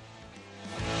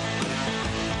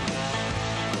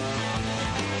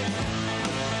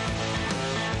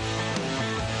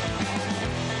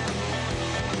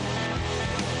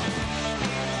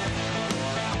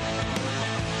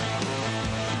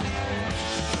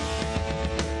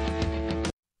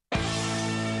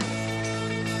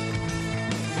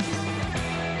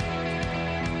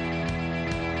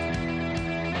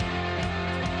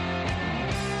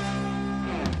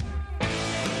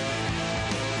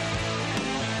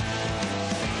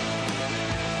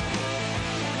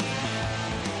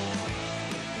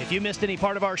 If you missed any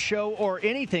part of our show or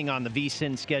anything on the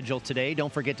VSiN schedule today,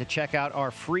 don't forget to check out our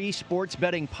free sports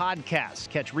betting podcast.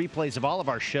 Catch replays of all of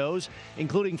our shows,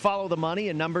 including Follow the Money,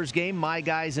 A Numbers Game, My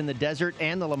Guys in the Desert,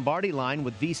 and the Lombardi Line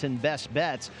with VSiN Best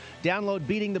Bets. Download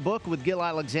Beating the Book with Gil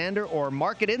Alexander or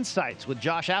Market Insights with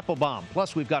Josh Applebaum.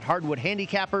 Plus, we've got Hardwood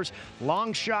Handicappers,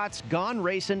 Long Shots, Gone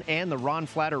Racing, and the Ron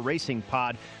Flatter Racing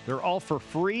Pod. They're all for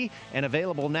free and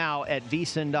available now at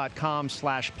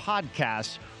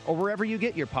vsin.com/podcasts or wherever you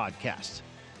get your podcasts.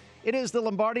 It is the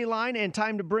Lombardi Line, and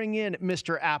time to bring in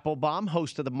Mr. Applebaum,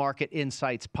 host of the Market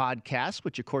Insights podcast,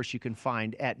 which, of course, you can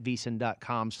find at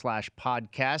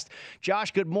vsin.com/podcast.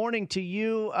 Josh, good morning to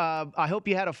you. I hope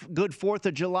you had a good 4th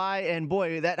of July, and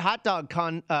boy, that hot dog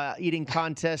eating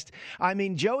contest. I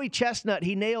mean, Joey Chestnut,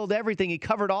 he nailed everything. He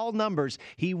covered all numbers.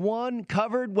 He won,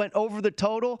 covered, went over the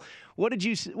total. What did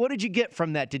you get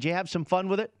from that? Did you have some fun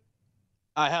with it?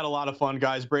 I had a lot of fun,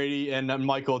 guys. Brady and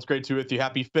Michael, it's great to be with you.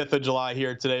 Happy 5th of July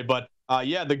here today. But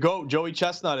yeah, the GOAT, Joey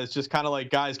Chestnut, is just kind of like,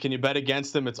 guys, can you bet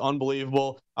against him? It's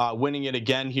unbelievable. Winning it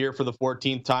again here for the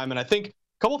 14th time. And I think a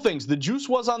couple things. The juice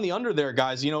was on the under there,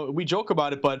 guys. You know, we joke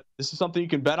about it, but this is something you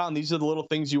can bet on. These are the little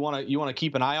things you want to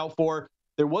keep an eye out for.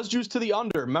 There was juice to the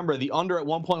under. Remember, the under at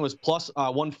one point was plus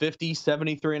 150,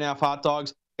 73.5 hot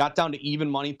dogs. Got down to even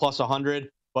money, plus 100.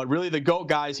 But really, the GOAT,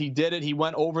 guys, he did it. He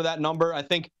went over that number. I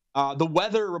think the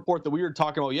weather report that we were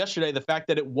talking about yesterday, the fact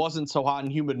that it wasn't so hot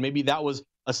and humid, maybe that was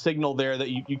a signal there that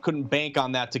you couldn't bank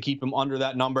on that to keep him under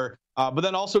that number. But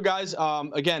then also, guys,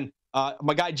 again,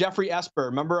 my guy Jeffrey Esper,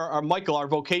 remember our Michael, our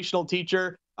vocational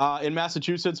teacher in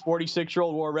Massachusetts,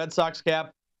 46-year-old, wore a Red Sox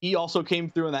cap. He also came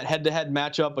through in that head-to-head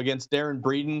matchup against Darren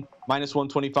Breeden, minus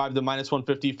 125 to minus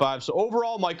 155. So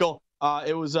overall, Michael,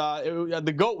 it was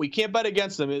the GOAT. We can't bet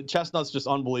against him. Chestnut's just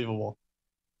unbelievable.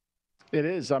 It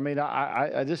is. I mean,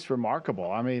 I just remarkable.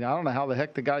 I mean, I don't know how the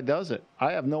heck the guy does it.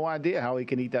 I have no idea how he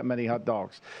can eat that many hot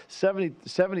dogs.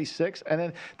 76. And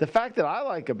then the fact that I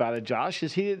like about it, Josh,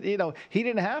 is he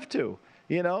didn't have to.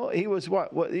 You know, he was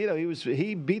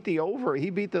he beat the over. He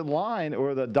beat the line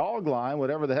or the dog line,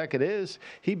 whatever the heck it is.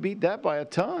 He beat that by a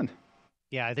ton.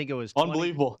 Yeah, I think it was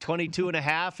unbelievable.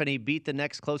 22.5, and he beat the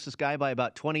next closest guy by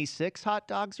about 26 hot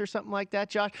dogs or something like that,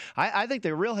 Josh. I think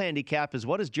the real handicap is,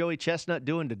 what is Joey Chestnut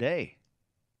doing today?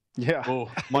 Yeah. Oh,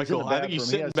 Michael, I think he's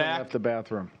sitting back. Left the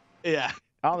bathroom. Yeah.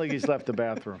 I don't think he's left the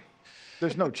bathroom.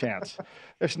 There's no chance.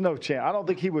 There's no chance. I don't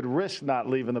think he would risk not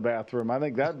leaving the bathroom. I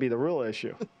think that'd be the real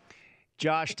issue.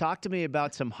 Josh, talk to me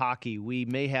about some hockey. We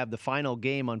may have the final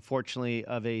game, unfortunately,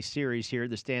 of a series here,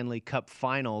 the Stanley Cup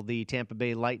Final. The Tampa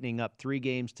Bay Lightning up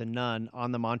 3-0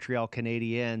 on the Montreal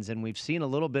Canadiens, and we've seen a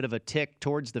little bit of a tick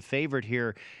towards the favorite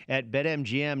here at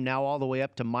BetMGM, now all the way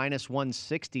up to minus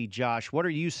 160. Josh, what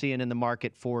are you seeing in the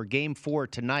market for Game 4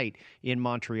 tonight in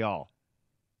Montreal?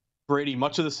 Brady,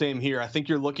 much of the same here. I think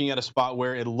you're looking at a spot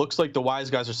where it looks like the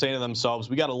wise guys are saying to themselves,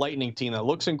 we got a Lightning team that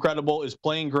looks incredible, is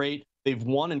playing great. They've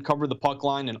won and covered the puck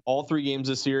line in all 3 games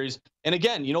this series. And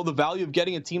again, you know, the value of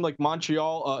getting a team like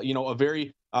Montreal, a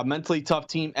very mentally tough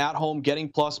team at home, getting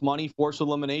plus money, forced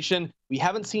elimination. We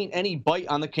haven't seen any bite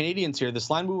on the Canadians here.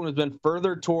 This line movement has been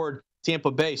further toward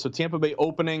Tampa Bay. So Tampa Bay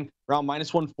opening around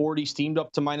minus 140, steamed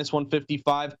up to minus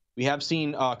 155. We have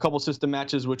seen a couple system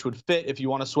matches which would fit if you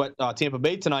want to sweat Tampa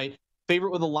Bay tonight. Favorite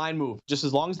with a line move. Just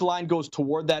as long as the line goes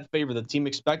toward that favor, the team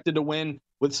expected to win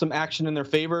with some action in their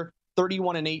favor.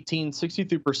 31-18,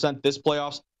 63% this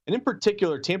playoffs. And in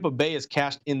particular, Tampa Bay has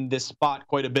cashed in this spot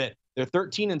quite a bit. They're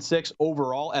 13-6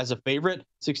 overall as a favorite,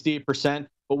 68%.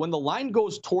 But when the line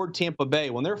goes toward Tampa Bay,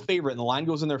 when they're a favorite and the line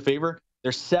goes in their favor,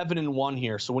 they're 7-1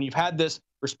 here. So when you've had this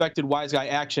respected wise guy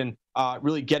action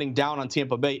really getting down on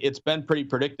Tampa Bay, it's been pretty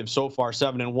predictive so far,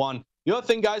 7-1. The other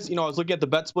thing, guys, I was looking at the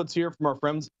bet splits here from our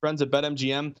friends at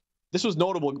BetMGM. This was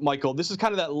notable, Michael. This is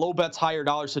kind of that low bets, higher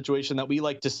dollar situation that we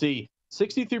like to see.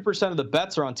 63% of the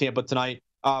bets are on Tampa tonight.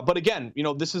 But again,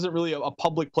 this isn't really a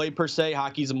public play per se.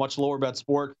 Hockey is a much lower bet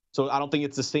sport, so I don't think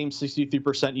it's the same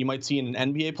 63% you might see in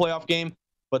an NBA playoff game.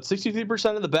 But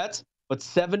 63% of the bets, but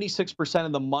 76%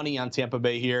 of the money on Tampa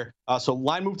Bay here. So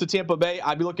line move to Tampa Bay.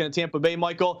 I'd be looking at Tampa Bay,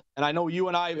 Michael. And I know you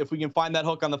and I, if we can find that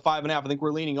hook on the 5.5, I think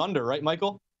we're leaning under, right,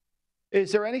 Michael?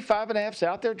 Is there any 5.5s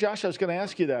out there, Josh? I was going to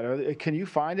ask you that. Can you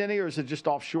find any, or is it just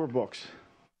offshore books?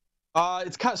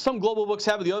 It's kind of, some global books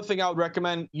have it. The other thing I would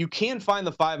recommend, you can find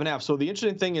the 5.5. So the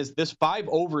interesting thing is this 5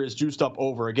 over is juiced up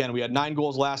over. Again, we had 9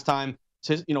 goals last time.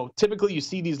 So, typically you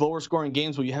see these lower scoring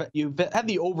games where you've had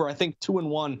the over, I think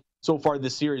 2-1 so far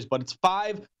this series, but it's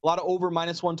 5, a lot of over,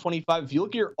 minus 125. If you look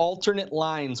at your alternate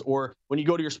lines, or when you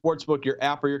go to your sports book, your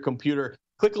app or your computer,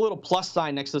 click a little plus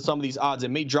sign next to some of these odds.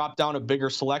 It may drop down a bigger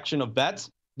selection of bets.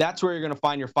 That's where you're going to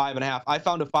find your 5.5. I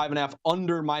found a 5.5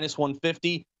 under minus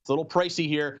 150. It's a little pricey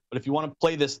here, but if you want to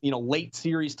play this, late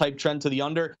series type trend to the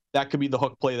under, that could be the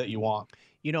hook play that you want.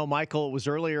 Michael, it was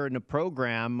earlier in the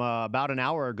program, about an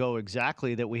hour ago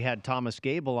exactly, that we had Thomas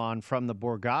Gable on from the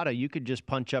Borgata. You could just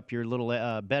punch up your little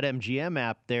BetMGM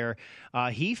app there.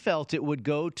 He felt it would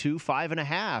go to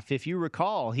 5.5. If you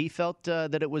recall, he felt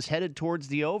that it was headed towards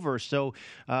the over. So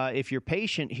if you're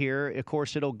patient here, of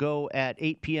course, it'll go at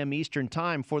 8 p.m. Eastern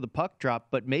time for the puck drop,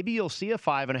 but maybe you'll see a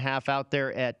 5.5 out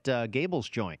there at Gable's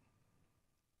joint.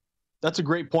 That's a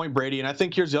great point, Brady. And I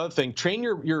think here's the other thing. Train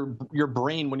your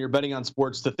brain when you're betting on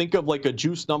sports to think of like a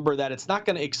juice number that it's not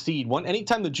going to exceed.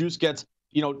 Anytime the juice gets,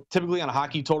 typically on a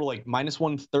hockey total, like minus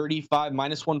 135,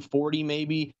 minus 140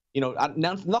 maybe,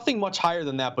 nothing much higher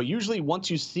than that. But usually once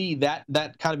you see that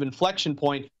kind of inflection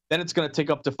point, then it's going to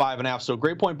tick up to 5.5. So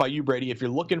great point by you, Brady. If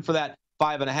you're looking for that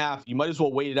 5.5, you might as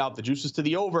well wait it out. The juice is to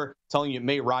the over, telling you it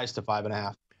may rise to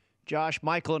 5.5. Josh,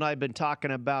 Michael and I have been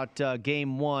talking about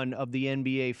Game 1 of the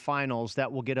NBA Finals.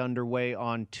 That will get underway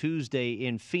on Tuesday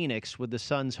in Phoenix with the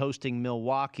Suns hosting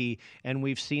Milwaukee. And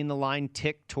we've seen the line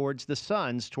tick towards the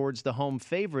Suns, towards the home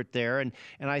favorite there. And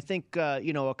I think,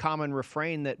 a common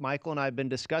refrain that Michael and I have been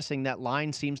discussing, that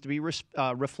line seems to be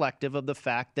reflective of the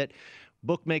fact that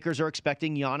bookmakers are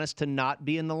expecting Giannis to not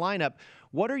be in the lineup.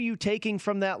 What are you taking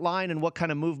from that line, and what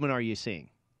kind of movement are you seeing?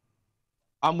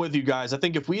 I'm with you guys. I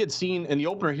think if we had seen, and the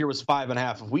opener here was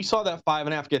 5.5, if we saw that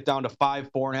 5.5 get down to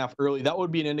 5, 4.5 early, that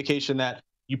would be an indication that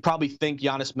you probably think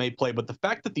Giannis may play. But the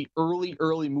fact that the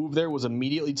early move there was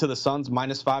immediately to the Suns,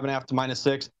 minus 5.5 to minus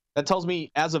 6, that tells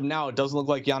me as of now, it doesn't look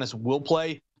like Giannis will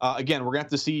play. Again, we're going to have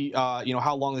to see,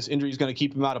 how long this injury is going to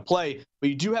keep him out of play.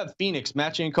 But you do have Phoenix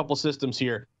matching a couple systems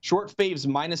here. Short faves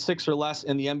minus 6 or less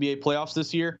in the NBA playoffs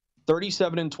this year,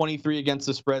 37-23 against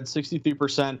the spread,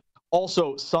 63%.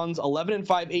 Also, Suns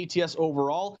 11-5 ATS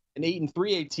overall and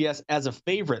 8-3 ATS as a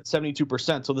favorite,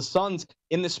 72%. So the Suns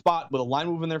in this spot with a line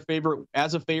move in their favor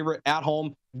as a favorite at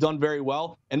home, done very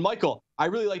well. And Michael, I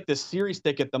really like this series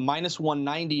ticket, the minus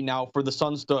 190 now for the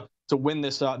Suns to win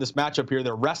this this matchup here.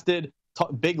 They're rested,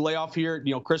 big layoff here.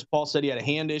 Chris Paul said he had a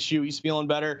hand issue. He's feeling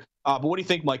better. But what do you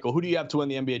think, Michael? Who do you have to win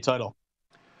the NBA title?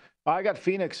 I got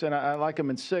Phoenix, and I like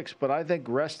them in 6, but I think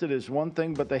rested is one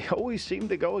thing, but they always seem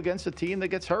to go against a team that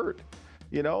gets hurt.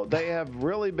 They have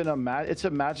really been it's a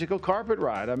magical carpet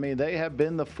ride. I mean, they have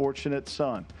been the fortunate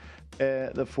Suns,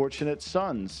 and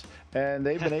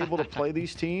they've been able to play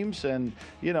these teams. And,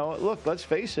 look, let's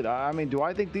face it. I mean, do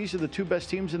I think these are the 2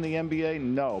 best teams in the NBA?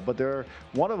 No, but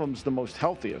one of them's the most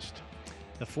healthiest.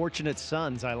 The fortunate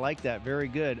Suns. I like that. Very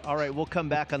good. All right, we'll come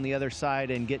back on the other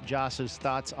side and get Josh's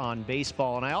thoughts on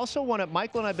baseball. And I also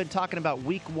Michael and I have been talking about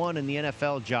Week 1 in the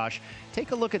NFL, Josh.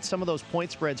 Take a look at some of those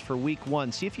point spreads for Week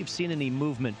 1. See if you've seen any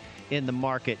movement in the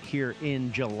market here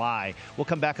in July. We'll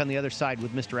come back on the other side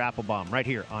with Mr. Applebaum right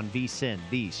here on VSiN,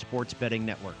 the Sports Betting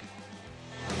Network.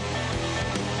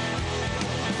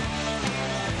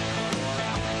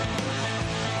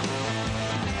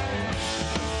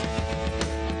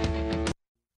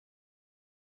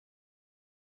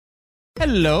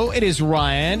 Hello, it is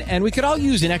Ryan, and we could all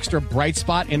use an extra bright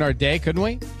spot in our day, couldn't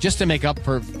we? Just to make up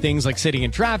for things like sitting in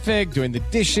traffic, doing the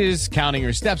dishes, counting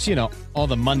your steps, all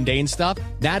the mundane stuff.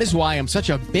 That is why I'm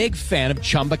such a big fan of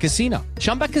Chumba Casino.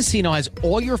 Chumba Casino has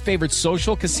all your favorite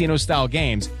social casino-style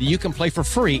games that you can play for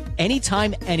free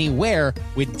anytime, anywhere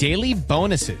with daily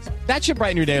bonuses. That should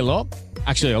brighten your day a little.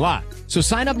 Actually, a lot. So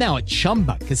sign up now at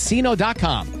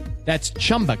ChumbaCasino.com. That's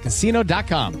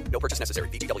ChumbaCasino.com. No purchase necessary.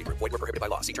 VGW Group. Void where prohibited by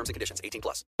law. See terms and conditions.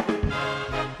 18+.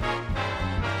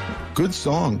 Good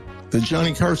song. The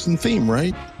Johnny Carson theme,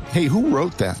 right? Hey, who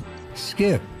wrote that?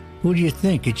 Skip, who do you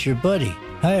think? It's your buddy.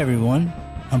 Hi, everyone.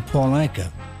 I'm Paul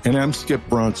Anka. And I'm Skip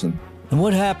Bronson. And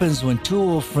what happens when 2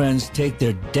 old friends take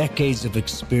their decades of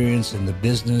experience in the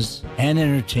business and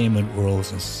entertainment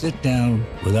worlds and sit down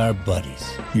with our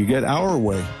buddies? You get Our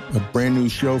Way, a brand new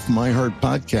show from iHeart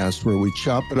Podcast where we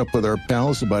chop it up with our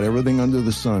pals about everything under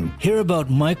the sun. Hear about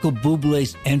Michael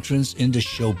Bublé's entrance into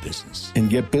show business. And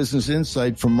get business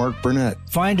insight from Mark Burnett.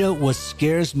 Find out what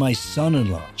scares my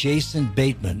son-in-law, Jason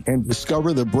Bateman. And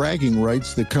discover the bragging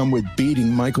rights that come with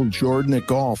beating Michael Jordan at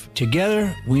golf.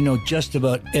 Together, we know just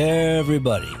about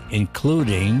everybody,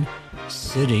 including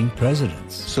sitting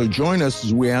presidents. So join us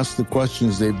as we ask the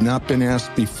questions they've not been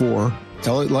asked before,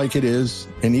 tell it like it is,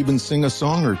 and even sing a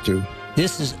song or two.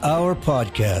 This is our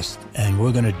podcast, and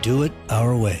we're going to do it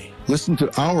our way. Listen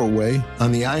to Our Way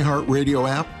on the iHeartRadio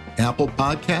app, Apple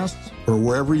Podcasts, or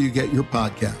wherever you get your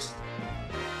podcasts.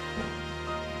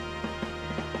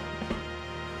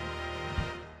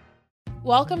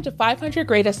 Welcome to 500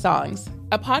 Greatest Songs,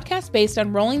 a podcast based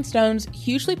on Rolling Stone's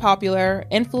hugely popular,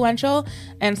 influential,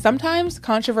 and sometimes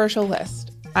controversial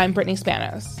list. I'm Brittany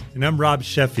Spanos. And I'm Rob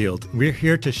Sheffield. We're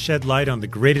here to shed light on the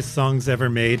greatest songs ever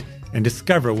made and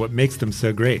discover what makes them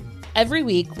so great. Every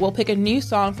week, we'll pick a new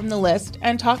song from the list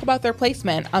and talk about their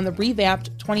placement on the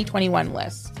revamped 2021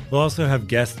 list. We'll also have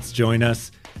guests join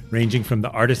us, ranging from the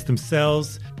artists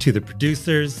themselves to the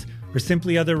producers, or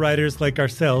simply other writers like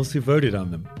ourselves who voted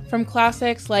on them. From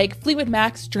classics like Fleetwood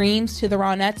Mac's Dreams to the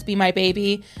Ronettes' Be My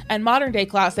Baby, and modern-day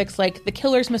classics like The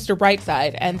Killers' Mr.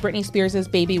 Brightside and Britney Spears'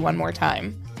 Baby One More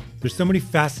Time. There's so many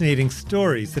fascinating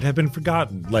stories that have been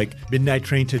forgotten, like Midnight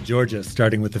Train to Georgia,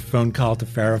 starting with a phone call to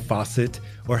Farrah Fawcett,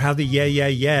 or how the Yeah Yeah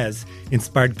Yeahs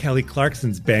inspired Kelly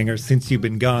Clarkson's banger Since You've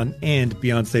Been Gone and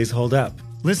Beyoncé's Hold Up.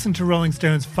 Listen to Rolling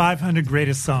Stone's 500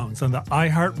 Greatest Songs on the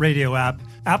iHeartRadio app,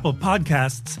 Apple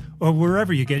Podcasts, or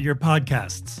wherever you get your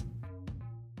podcasts.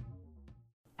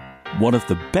 One of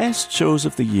the best shows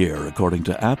of the year, according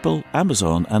to Apple,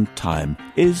 Amazon, and Time,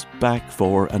 is back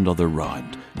for another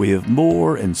round. We have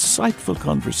more insightful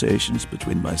conversations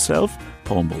between myself,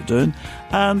 Paul Muldoon,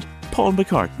 and Paul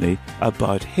McCartney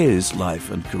about his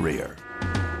life and career.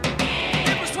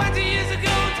 It was 20 years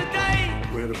ago today.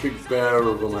 We had a big bear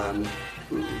of a man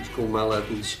who was called Mal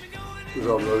Evans, who was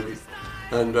our roadie.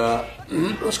 And I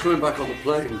was coming back on the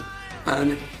plane,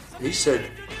 and he said,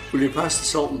 "Will you pass the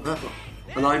salt and pepper?"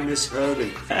 And I misheard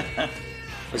him. I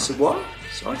said, "What?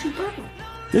 Sergeant Pepper?"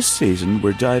 This season,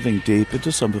 we're diving deep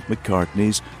into some of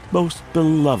McCartney's most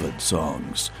beloved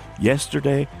songs.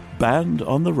 Yesterday, Band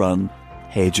on the Run,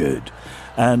 Hey Jude.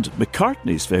 And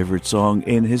McCartney's favourite song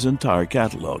in his entire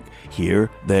catalogue, Here,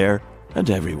 There and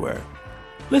Everywhere.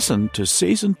 Listen to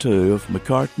Season 2 of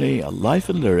McCartney, A Life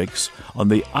in Lyrics on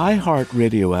the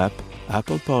iHeartRadio app,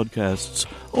 Apple Podcasts,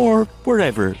 or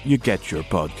wherever you get your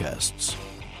podcasts.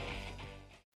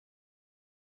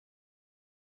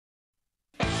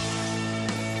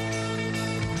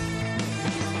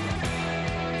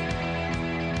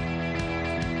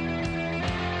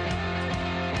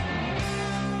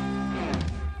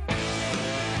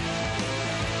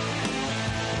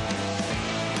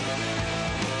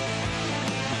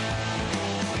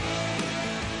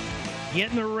 Get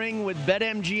in the ring with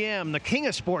BetMGM, the king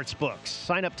of sportsbooks.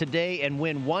 Sign up today and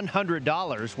win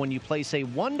 $100 when you place a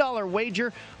 $1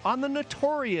 wager on the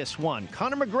Notorious One,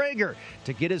 Conor McGregor,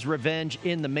 to get his revenge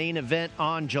in the main event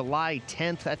on July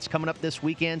 10th. That's coming up this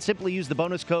weekend. Simply use the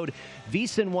bonus code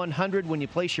VSIN100 when you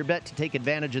place your bet to take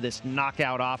advantage of this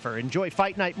knockout offer. Enjoy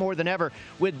Fight Night more than ever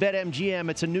with BetMGM.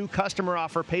 It's a new customer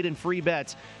offer, paid in free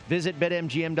bets. Visit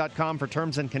BetMGM.com for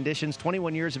terms and conditions.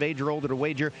 21 years of age or older to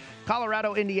wager.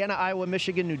 Colorado, Indiana, Iowa,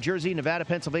 Michigan, New Jersey, Nevada,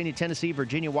 Pennsylvania, Tennessee,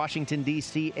 Virginia, Washington,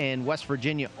 D.C., and West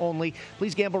Virginia only.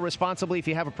 Please gamble responsibly. If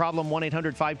you have a problem,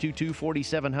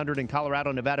 1-800-522-4700 in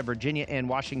Colorado, Nevada, Virginia, and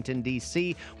Washington,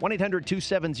 D.C.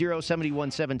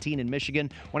 1-800-270-7117 in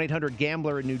Michigan.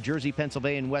 1-800-GAMBLER in New Jersey,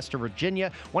 Pennsylvania, and West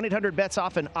Virginia.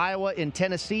 1-800-BETS-OFF in Iowa. In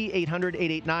Tennessee,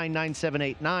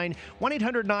 800-889-9789.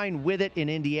 1-800-9-WITH-IT in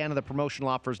Indiana. The promotional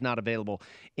offer is not available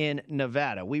in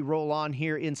Nevada. We roll on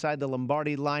here inside the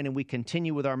Lombardi line, and we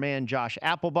continue with our man Josh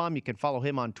Applebaum. You can follow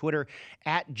him on Twitter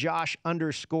at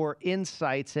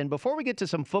Josh_insights. And before we get to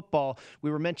some football,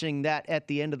 we were mentioning that at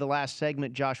the end of the last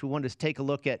segment, Josh, we wanted to take a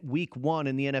look at week 1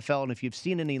 in the NFL, and if you've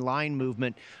seen any line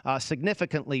movement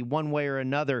significantly one way or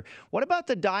another. What about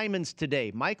the Diamonds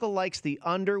today? Michael likes the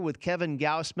under with Kevin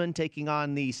Gausman taking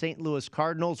on the St. Louis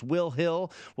Cardinals. Will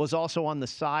Hill was also on the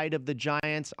side of the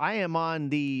Giants. I am on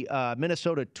the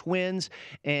Minnesota Twins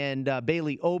and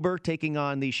Bailey Ober taking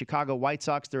on the Chicago White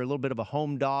Sox. They're a little bit of a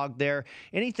home dog there.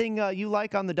 Anything you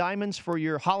like on the Diamonds for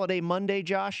your holiday Monday,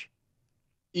 Josh?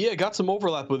 Yeah, got some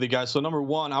overlap with you guys. So number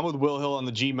one, I'm with Will Hill on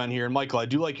the G-Men here. And Michael, I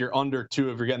do like your under two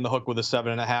if you're getting the hook with a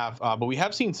 7.5. But we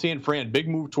have seen San Fran, big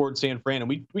move towards San Fran.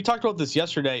 And we talked about this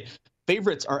yesterday.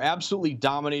 Favorites are absolutely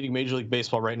dominating Major League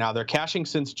Baseball right now. They're cashing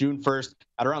since June 1st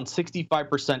at around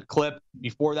 65% clip.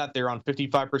 Before that, they're on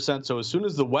 55%. So as soon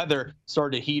as the weather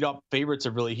started to heat up, favorites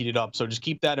have really heated up. So just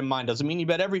keep that in mind. Doesn't mean you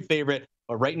bet every favorite,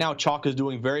 but right now chalk is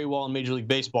doing very well in Major League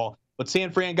Baseball. But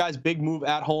San Fran, guys, big move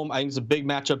at home. I think it's a big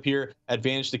matchup here.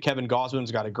 Advantage to Kevin Gausman.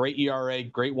 He's got a great ERA,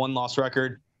 great one-loss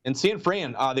record. And San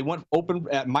Fran, they went open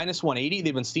at -180.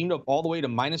 They've been steamed up all the way to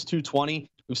 -220.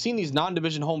 We've seen these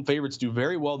non-division home favorites do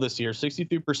very well this year,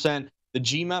 63%. The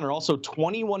G-Men are also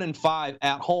 21-5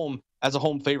 at home as a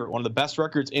home favorite, one of the best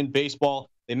records in baseball.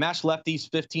 They matched lefties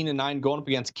 15-9 going up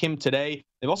against Kim today.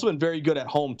 They've also been very good at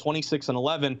home,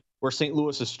 26-11, where St.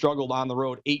 Louis has struggled on the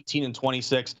road,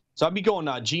 18-26. So I'd be going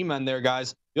G-Men there,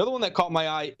 guys. The other one that caught my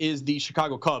eye is the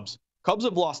Chicago Cubs. Cubs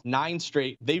have lost 9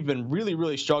 straight. They've been really,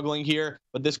 really struggling here,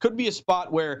 but this could be a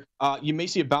spot where you may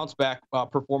see a bounce-back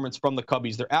performance from the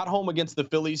Cubbies. They're at home against the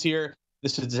Phillies here.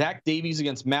 This is Zach Davies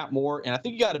against Matt Moore, and I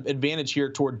think you got an advantage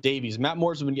here toward Davies. Matt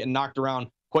Moore's been getting knocked around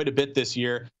quite a bit this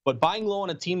year, but buying low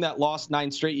on a team that lost 9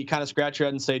 straight, you kind of scratch your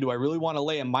head and say, do I really want to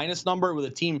lay a minus number with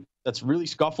a team that's really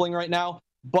scuffling right now?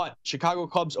 But Chicago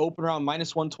Cubs open around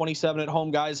 -127 at home,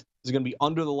 guys. This is going to be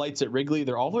under the lights at Wrigley.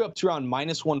 They're all the way up to around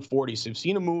 -140. So you've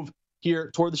seen a move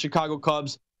here toward the Chicago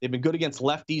Cubs. They've been good against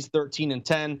lefties,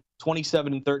 13-10,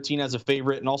 27-13 as a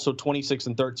favorite, and also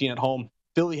 26-13 at home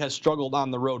Philly has struggled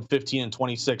on the road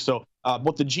 15-26. So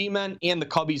both the G-men and the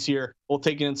Cubbies here will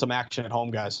taking in some action at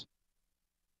home, guys.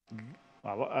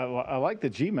 I like the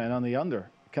G-men on the under.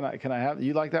 Can I have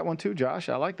you like that one too, Josh?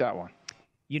 I like that one.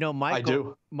 You know, Michael, I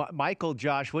do. Michael,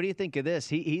 Josh, what do you think of this?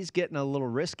 He's getting a little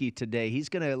risky today. He's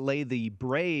going to lay the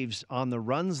Braves on the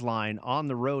runs line on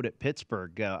the road at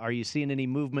Pittsburgh. Are you seeing any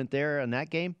movement there in that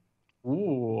game?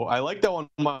 Ooh, I like that one,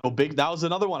 Michael. Big. That was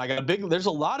another one. I got a big. There's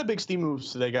a lot of big steam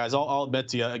moves today, guys. I'll admit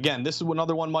to you. Again, this is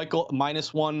another one, Michael.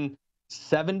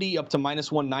 -170 up to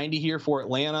 -190 here for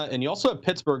Atlanta, and you also have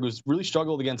Pittsburgh, who's really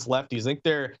struggled against lefties. I think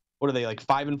they're what are they like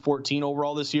 5-14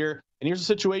 overall this year? And here's a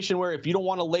situation where if you don't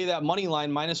want to lay that money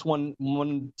line -180,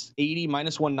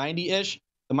 -190-ish,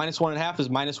 the -1.5 is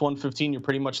 -115. You're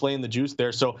pretty much laying the juice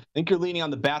there. So I think you're leaning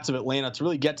on the bats of Atlanta to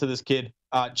really get to this kid,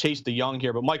 Chase DeYoung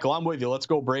here. But Michael, I'm with you. Let's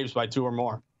go Braves by 2 or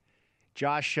more.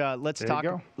 Josh, let's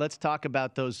talk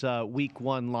about those week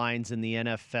 1 lines in the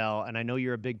NFL. And I know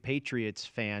you're a big Patriots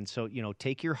fan, so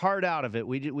take your heart out of it.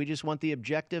 We just want the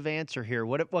objective answer here.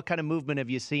 What kind of movement have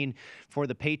you seen for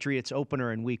the Patriots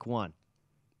opener in week 1?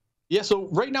 Yeah, so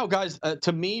right now, guys,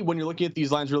 to me, when you're looking at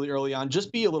these lines really early on,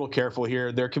 just be a little careful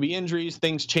here. There could be injuries,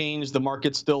 things change, the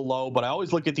market's still low, but I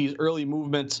always look at these early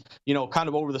movements, kind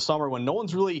of over the summer when no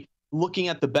one's really looking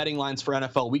at the betting lines for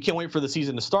NFL. We can't wait for the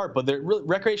season to start, but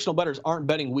recreational bettors aren't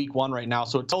betting week 1 right now.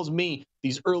 So it tells me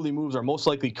these early moves are most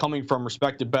likely coming from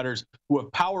respected bettors who have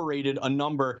power rated a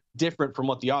number different from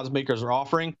what the odds makers are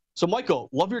offering. So, Michael,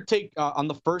 love your take on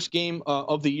the first game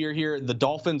of the year here, the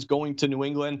Dolphins going to New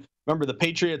England. Remember, the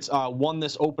Patriots won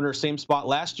this opener, same spot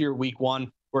last year, week 1,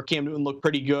 where Cam Newton looked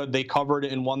pretty good. They covered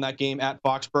and won that game at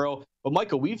Foxborough. But,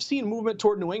 Michael, we've seen movement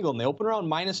toward New England. They open around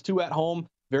 -2 at home.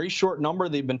 Very short number.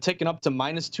 They've been ticking up to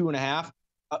 -2.5.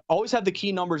 Always have the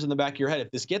key numbers in the back of your head.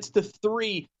 If this gets to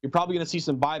 3, you're probably going to see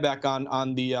some buyback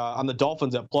on the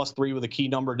Dolphins at +3 with a key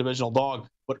number divisional dog.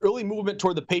 But early movement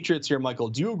toward the Patriots here, Michael.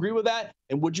 Do you agree with that?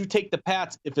 And would you take the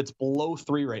Pats if it's below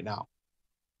 3 right now?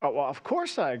 Oh, well, of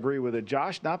course I agree with it,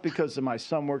 Josh. Not because my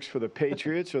son works for the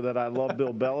Patriots or that I love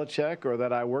Bill Belichick or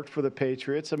that I worked for the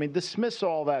Patriots. I mean, dismiss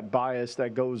all that bias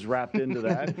that goes wrapped into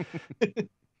that.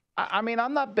 I mean,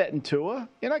 I'm not betting Tua.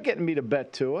 You're not getting me to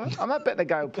bet Tua. I'm not betting a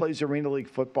guy who plays Arena League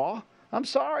football. I'm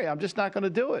sorry. I'm just not going to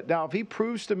do it. Now, if he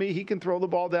proves to me he can throw the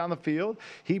ball down the field,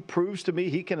 he proves to me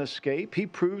he can escape, he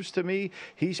proves to me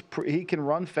he can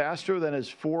run faster than his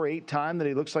 4.8 time that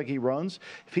he looks like he runs,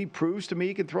 if he proves to me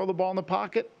he can throw the ball in the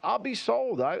pocket, I'll be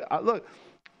sold. Look,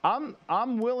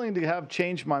 I'm willing to have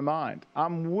changed my mind.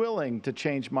 I'm willing to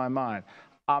change my mind.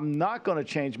 I'm not going to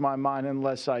change my mind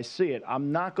unless I see it.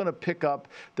 I'm not going to pick up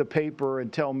the paper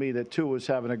and tell me that Tua's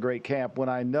having a great camp when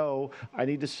I know I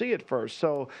need to see it first.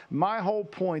 So my whole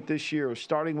point this year,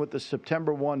 starting with the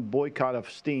September 1 boycott of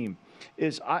Steam,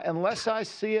 is unless I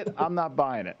see it, I'm not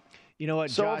buying it. You know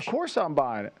what, so Josh? Of course I'm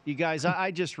buying it. You guys,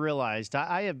 I just realized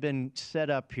I have been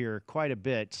set up here quite a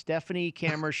bit. Stephanie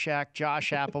Kamershak,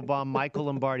 Josh Applebaum, Michael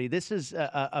Lombardi. This is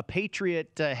a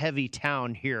Patriot-heavy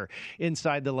town here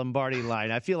inside the Lombardi line.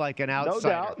 I feel like an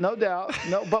outsider. No doubt.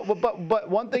 No, but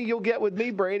one thing you'll get with me,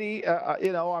 Brady,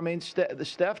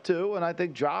 Steph too, and I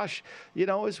think Josh,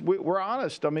 is we're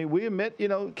honest. I mean, we admit,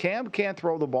 Cam can't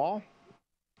throw the ball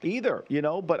either,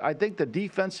 but I think the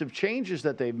defensive changes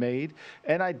that they've made,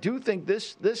 and I do think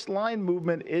this line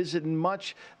movement isn't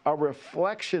much a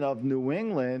reflection of New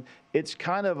England. It's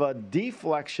kind of a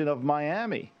deflection of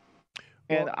Miami.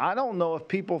 And I don't know if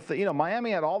people think,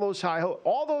 Miami had all those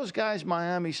all those guys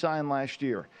Miami signed last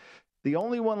year. The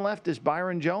only one left is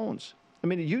Byron Jones. I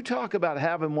mean, you talk about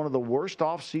having one of the worst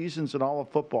off seasons in all of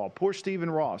football. Poor Stephen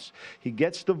Ross. He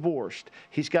gets divorced.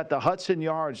 He's got the Hudson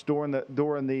Yards during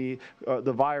the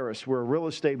virus where real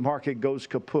estate market goes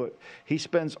kaput. He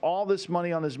spends all this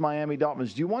money on his Miami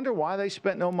Dolphins. Do you wonder why they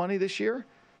spent no money this year?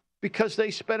 Because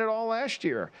they spent it all last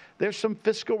year. There's some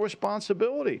fiscal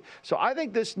responsibility. So I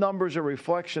think this number is a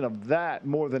reflection of that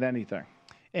more than anything.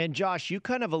 And Josh, you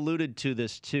kind of alluded to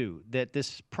this too, that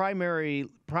this primarily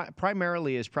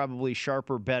is probably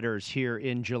sharper bettors here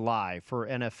in July for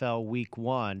NFL Week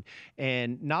 1.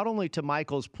 And not only to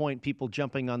Michael's point, people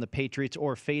jumping on the Patriots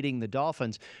or fading the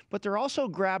Dolphins, but they're also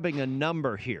grabbing a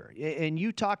number here. And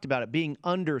you talked about it being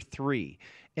under 3.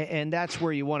 And that's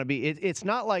where you want to be. It's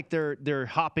not like they're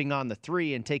hopping on the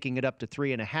 3 and taking it up to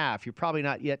 3.5. You're probably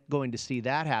not yet going to see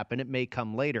that happen. It may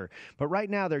come later. But right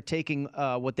now they're taking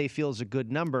what they feel is a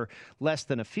good number, less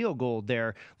than a field goal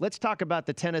there. Let's talk about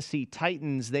the Tennessee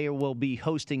Titans. They will be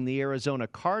hosting the Arizona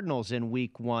Cardinals in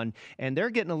Week 1, and they're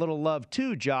getting a little love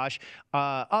too, Josh.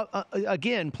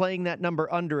 Again, playing that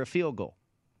number under a field goal.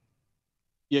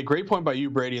 Yeah, great point by you,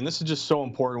 Brady. And this is just so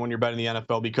important when you're betting the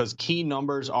NFL because key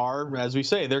numbers are, as we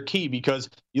say, they're key because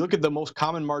you look at the most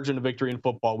common margin of victory in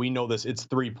football. We know this. It's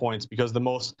 3 points because the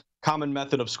most common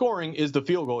method of scoring is the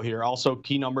field goal here. Also,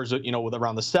 key numbers, with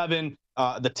around the 7,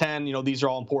 the 10, these are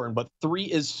all important. But 3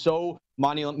 is so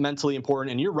monumentally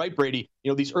important. And you're right, Brady.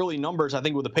 These early numbers, I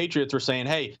think with the Patriots, were saying,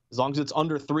 hey, as long as it's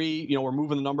under 3, we're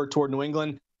moving the number toward New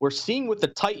England. We're seeing with the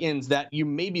Titans that you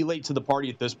may be late to the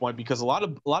party at this point because a lot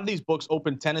of these books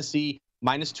open Tennessee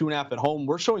 -2.5 at home.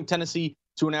 We're showing Tennessee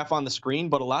 2.5 on the screen,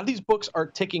 but a lot of these books are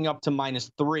ticking up to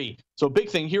 -3. So a big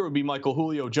thing here would be Michael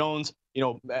Julio Jones,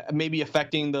 maybe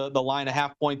affecting the line a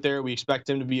half point there. We expect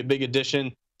him to be a big addition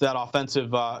to that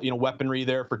offensive, weaponry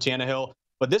there for Tannehill.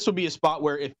 But this would be a spot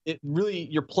where if it really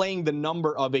you're playing the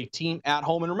number of a team at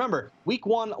home. And remember, week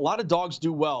 1, a lot of dogs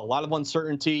do well, a lot of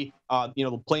uncertainty.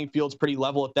 The playing field's pretty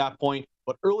level at that point.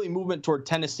 But early movement toward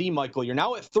Tennessee, Michael, you're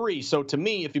now at 3. So to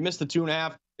me, if you miss the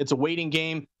 2.5, it's a waiting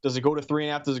game. Does it go to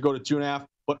 3.5? Does it go to 2.5?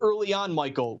 But early on,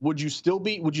 Michael, would you still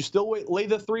lay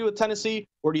the 3 with Tennessee?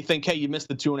 Or do you think, hey, you missed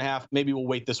the 2.5, maybe we'll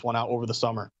wait this one out over the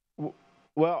summer?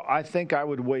 Well, I think I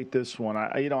would wait this one.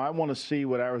 I want to see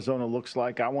what Arizona looks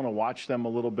like. I want to watch them a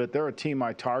little bit. They're a team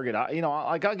I target.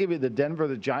 I'll give you the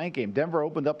the Giant game. Denver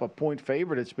opened up a point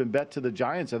favorite. It's been bet to the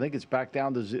Giants. I think it's back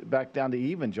down to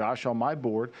even, Josh, on my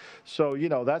board. So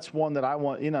that's one that I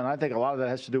want. And I think a lot of that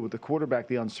has to do with the quarterback,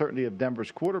 the uncertainty of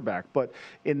Denver's quarterback. But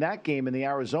in that game, in the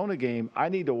Arizona game, I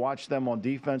need to watch them on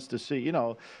defense to see.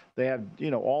 They have,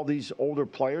 all these older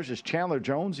players. Is Chandler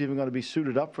Jones even going to be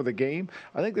suited up for the game?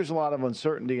 I think there's a lot of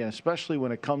uncertainty, and especially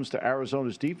when it comes to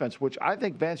Arizona's defense, which I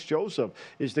think Vance Joseph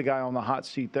is the guy on the hot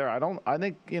seat there. I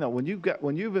think, when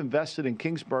you've invested in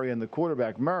Kingsbury and the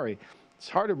quarterback Murray, it's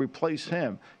hard to replace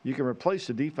him. You can replace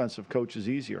the defensive coaches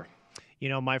easier.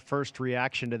 My first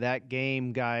reaction to that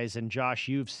game, guys, and Josh,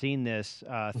 you've seen this,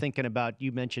 thinking about,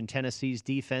 you mentioned Tennessee's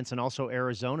defense and also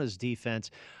Arizona's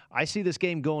defense. I see this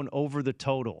game going over the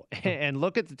total. And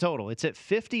look at the total. It's at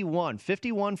 51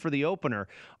 for the opener,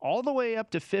 all the way up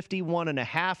to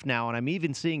 51.5 now, and I'm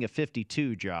even seeing a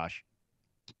 52, Josh.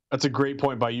 That's a great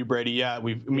point by you, Brady. Yeah,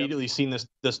 we've immediately seen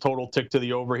this total tick to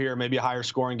the over here, maybe a higher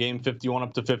scoring game, 51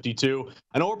 up to 52.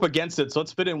 I know we're up against it, so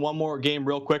let's fit in one more game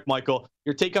real quick, Michael.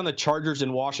 Your take on the Chargers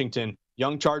in Washington.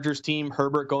 Young Chargers team,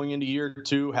 Herbert going into year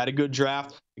 2, had a good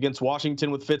draft against Washington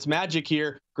with Fitzmagic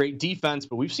here. Great defense,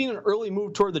 but we've seen an early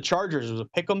move toward the Chargers. It was a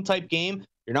pick-em type game.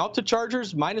 You're now up to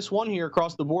Chargers -1 here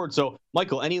across the board. So,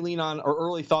 Michael, any lean on or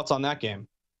early thoughts on that game?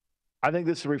 I think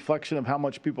this is a reflection of how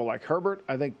much people like Herbert.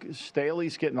 I think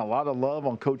Staley's getting a lot of love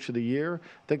on Coach of the Year.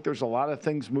 I think there's a lot of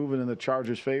things moving in the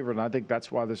Chargers' favor, and I think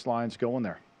that's why this line's going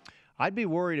there. I'd be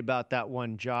worried about that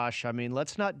one, Josh. I mean,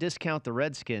 let's not discount the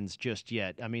Redskins just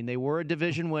yet. I mean, they were a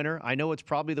division winner. I know it's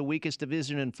probably the weakest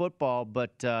division in football,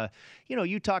 but,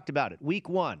 you talked about it. Week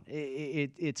 1,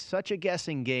 it's such a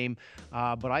guessing game,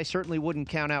 but I certainly wouldn't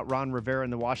count out Ron Rivera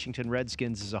and the Washington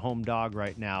Redskins as a home dog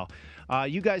right now.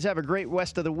 You guys have a great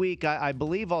rest of the week. I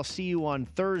believe I'll see you on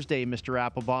Thursday, Mr.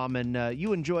 Applebaum, and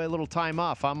you enjoy a little time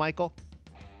off, huh, Michael?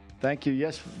 Thank you.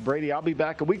 Yes, Brady, I'll be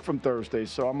back a week from Thursday,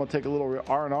 so I'm going to take a little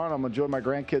R&R, and I'm going to enjoy my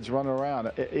grandkids running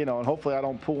around, and hopefully I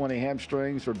don't pull any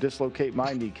hamstrings or dislocate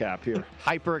my kneecap here.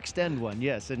 Hyperextend one,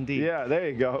 yes, indeed. Yeah, there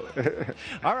you go.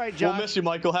 All right, Josh. We'll miss you,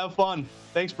 Michael. Have fun.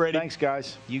 Thanks, Brady. Thanks,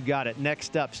 guys. You got it.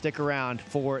 Next up, stick around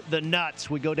for The Nuts.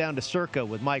 We go down to Circa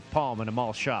with Mike Palm and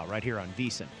Amal Shah right here on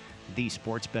VSiN, the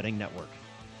Sports Betting Network.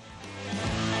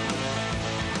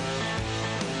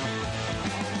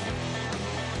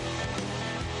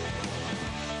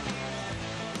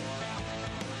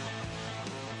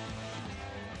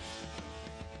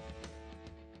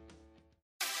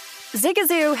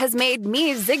 Zigazoo has made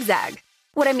me zigzag.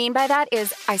 What I mean by that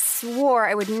is I swore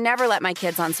I would never let my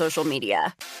kids on social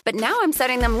media. But now I'm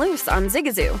setting them loose on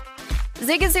Zigazoo.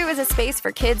 Zigazoo is a space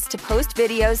for kids to post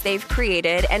videos they've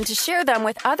created and to share them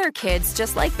with other kids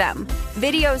just like them.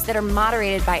 Videos that are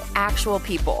moderated by actual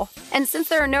people. And since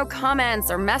there are no comments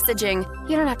or messaging,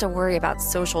 you don't have to worry about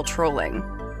social trolling.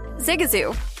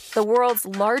 Zigazoo, the world's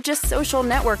largest social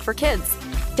network for kids.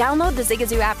 Download the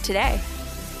Zigazoo app today.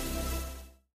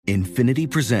 Infiniti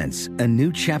presents a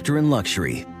new chapter in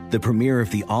luxury, the premiere of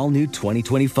the all-new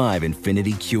 2025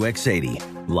 Infiniti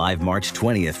QX80, live March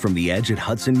 20th from the Edge at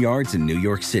Hudson Yards in New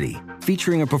York City,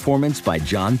 featuring a performance by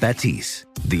John Batiste.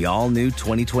 The all-new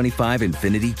 2025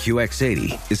 Infiniti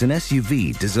QX80 is an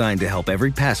SUV designed to help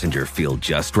every passenger feel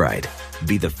just right.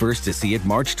 Be the first to see it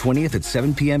March 20th at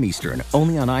 7 p.m. Eastern,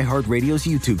 only on iHeartRadio's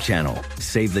YouTube channel.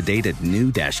 Save the date at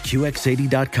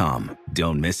new-QX80.com.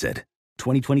 Don't miss it.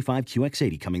 2025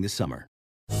 QX80 coming this summer.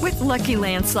 With Lucky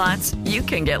Land Slots, you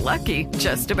can get lucky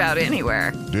just about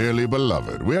anywhere. Dearly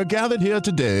beloved, we are gathered here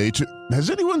today to... Has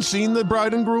anyone seen the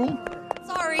bride and groom?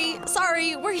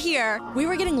 Sorry, we're here. We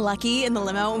were getting lucky in the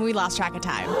limo and we lost track of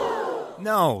time.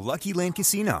 No, Lucky Land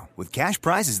Casino, with cash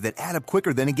prizes that add up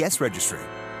quicker than a guest registry.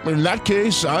 In that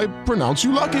case, I pronounce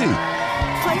you lucky.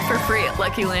 Play for free at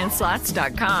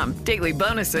LuckyLandSlots.com. Daily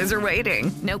bonuses are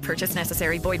waiting. No purchase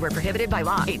necessary. Void where prohibited by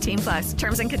law. 18+.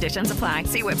 Terms and conditions apply.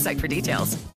 See website for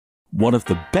details. One of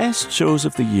the best shows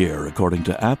of the year, according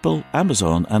to Apple,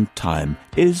 Amazon, and Time,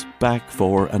 is back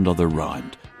for another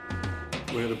round.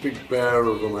 We had a big bear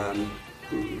of a man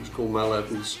who was called Mal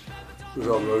Evans, who was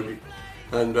our roadie.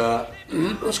 And I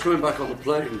was coming back on the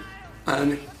plane,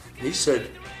 and he said,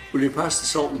 "Will you pass the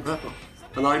salt and pepper?"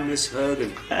 And I misheard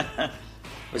him.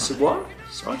 I said, "What?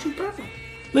 Sergeant Pepper?"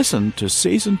 Listen to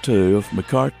Season 2 of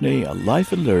McCartney, A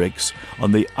Life in Lyrics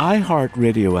on the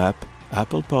iHeartRadio app,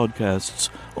 Apple Podcasts,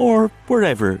 or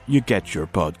wherever you get your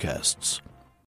podcasts.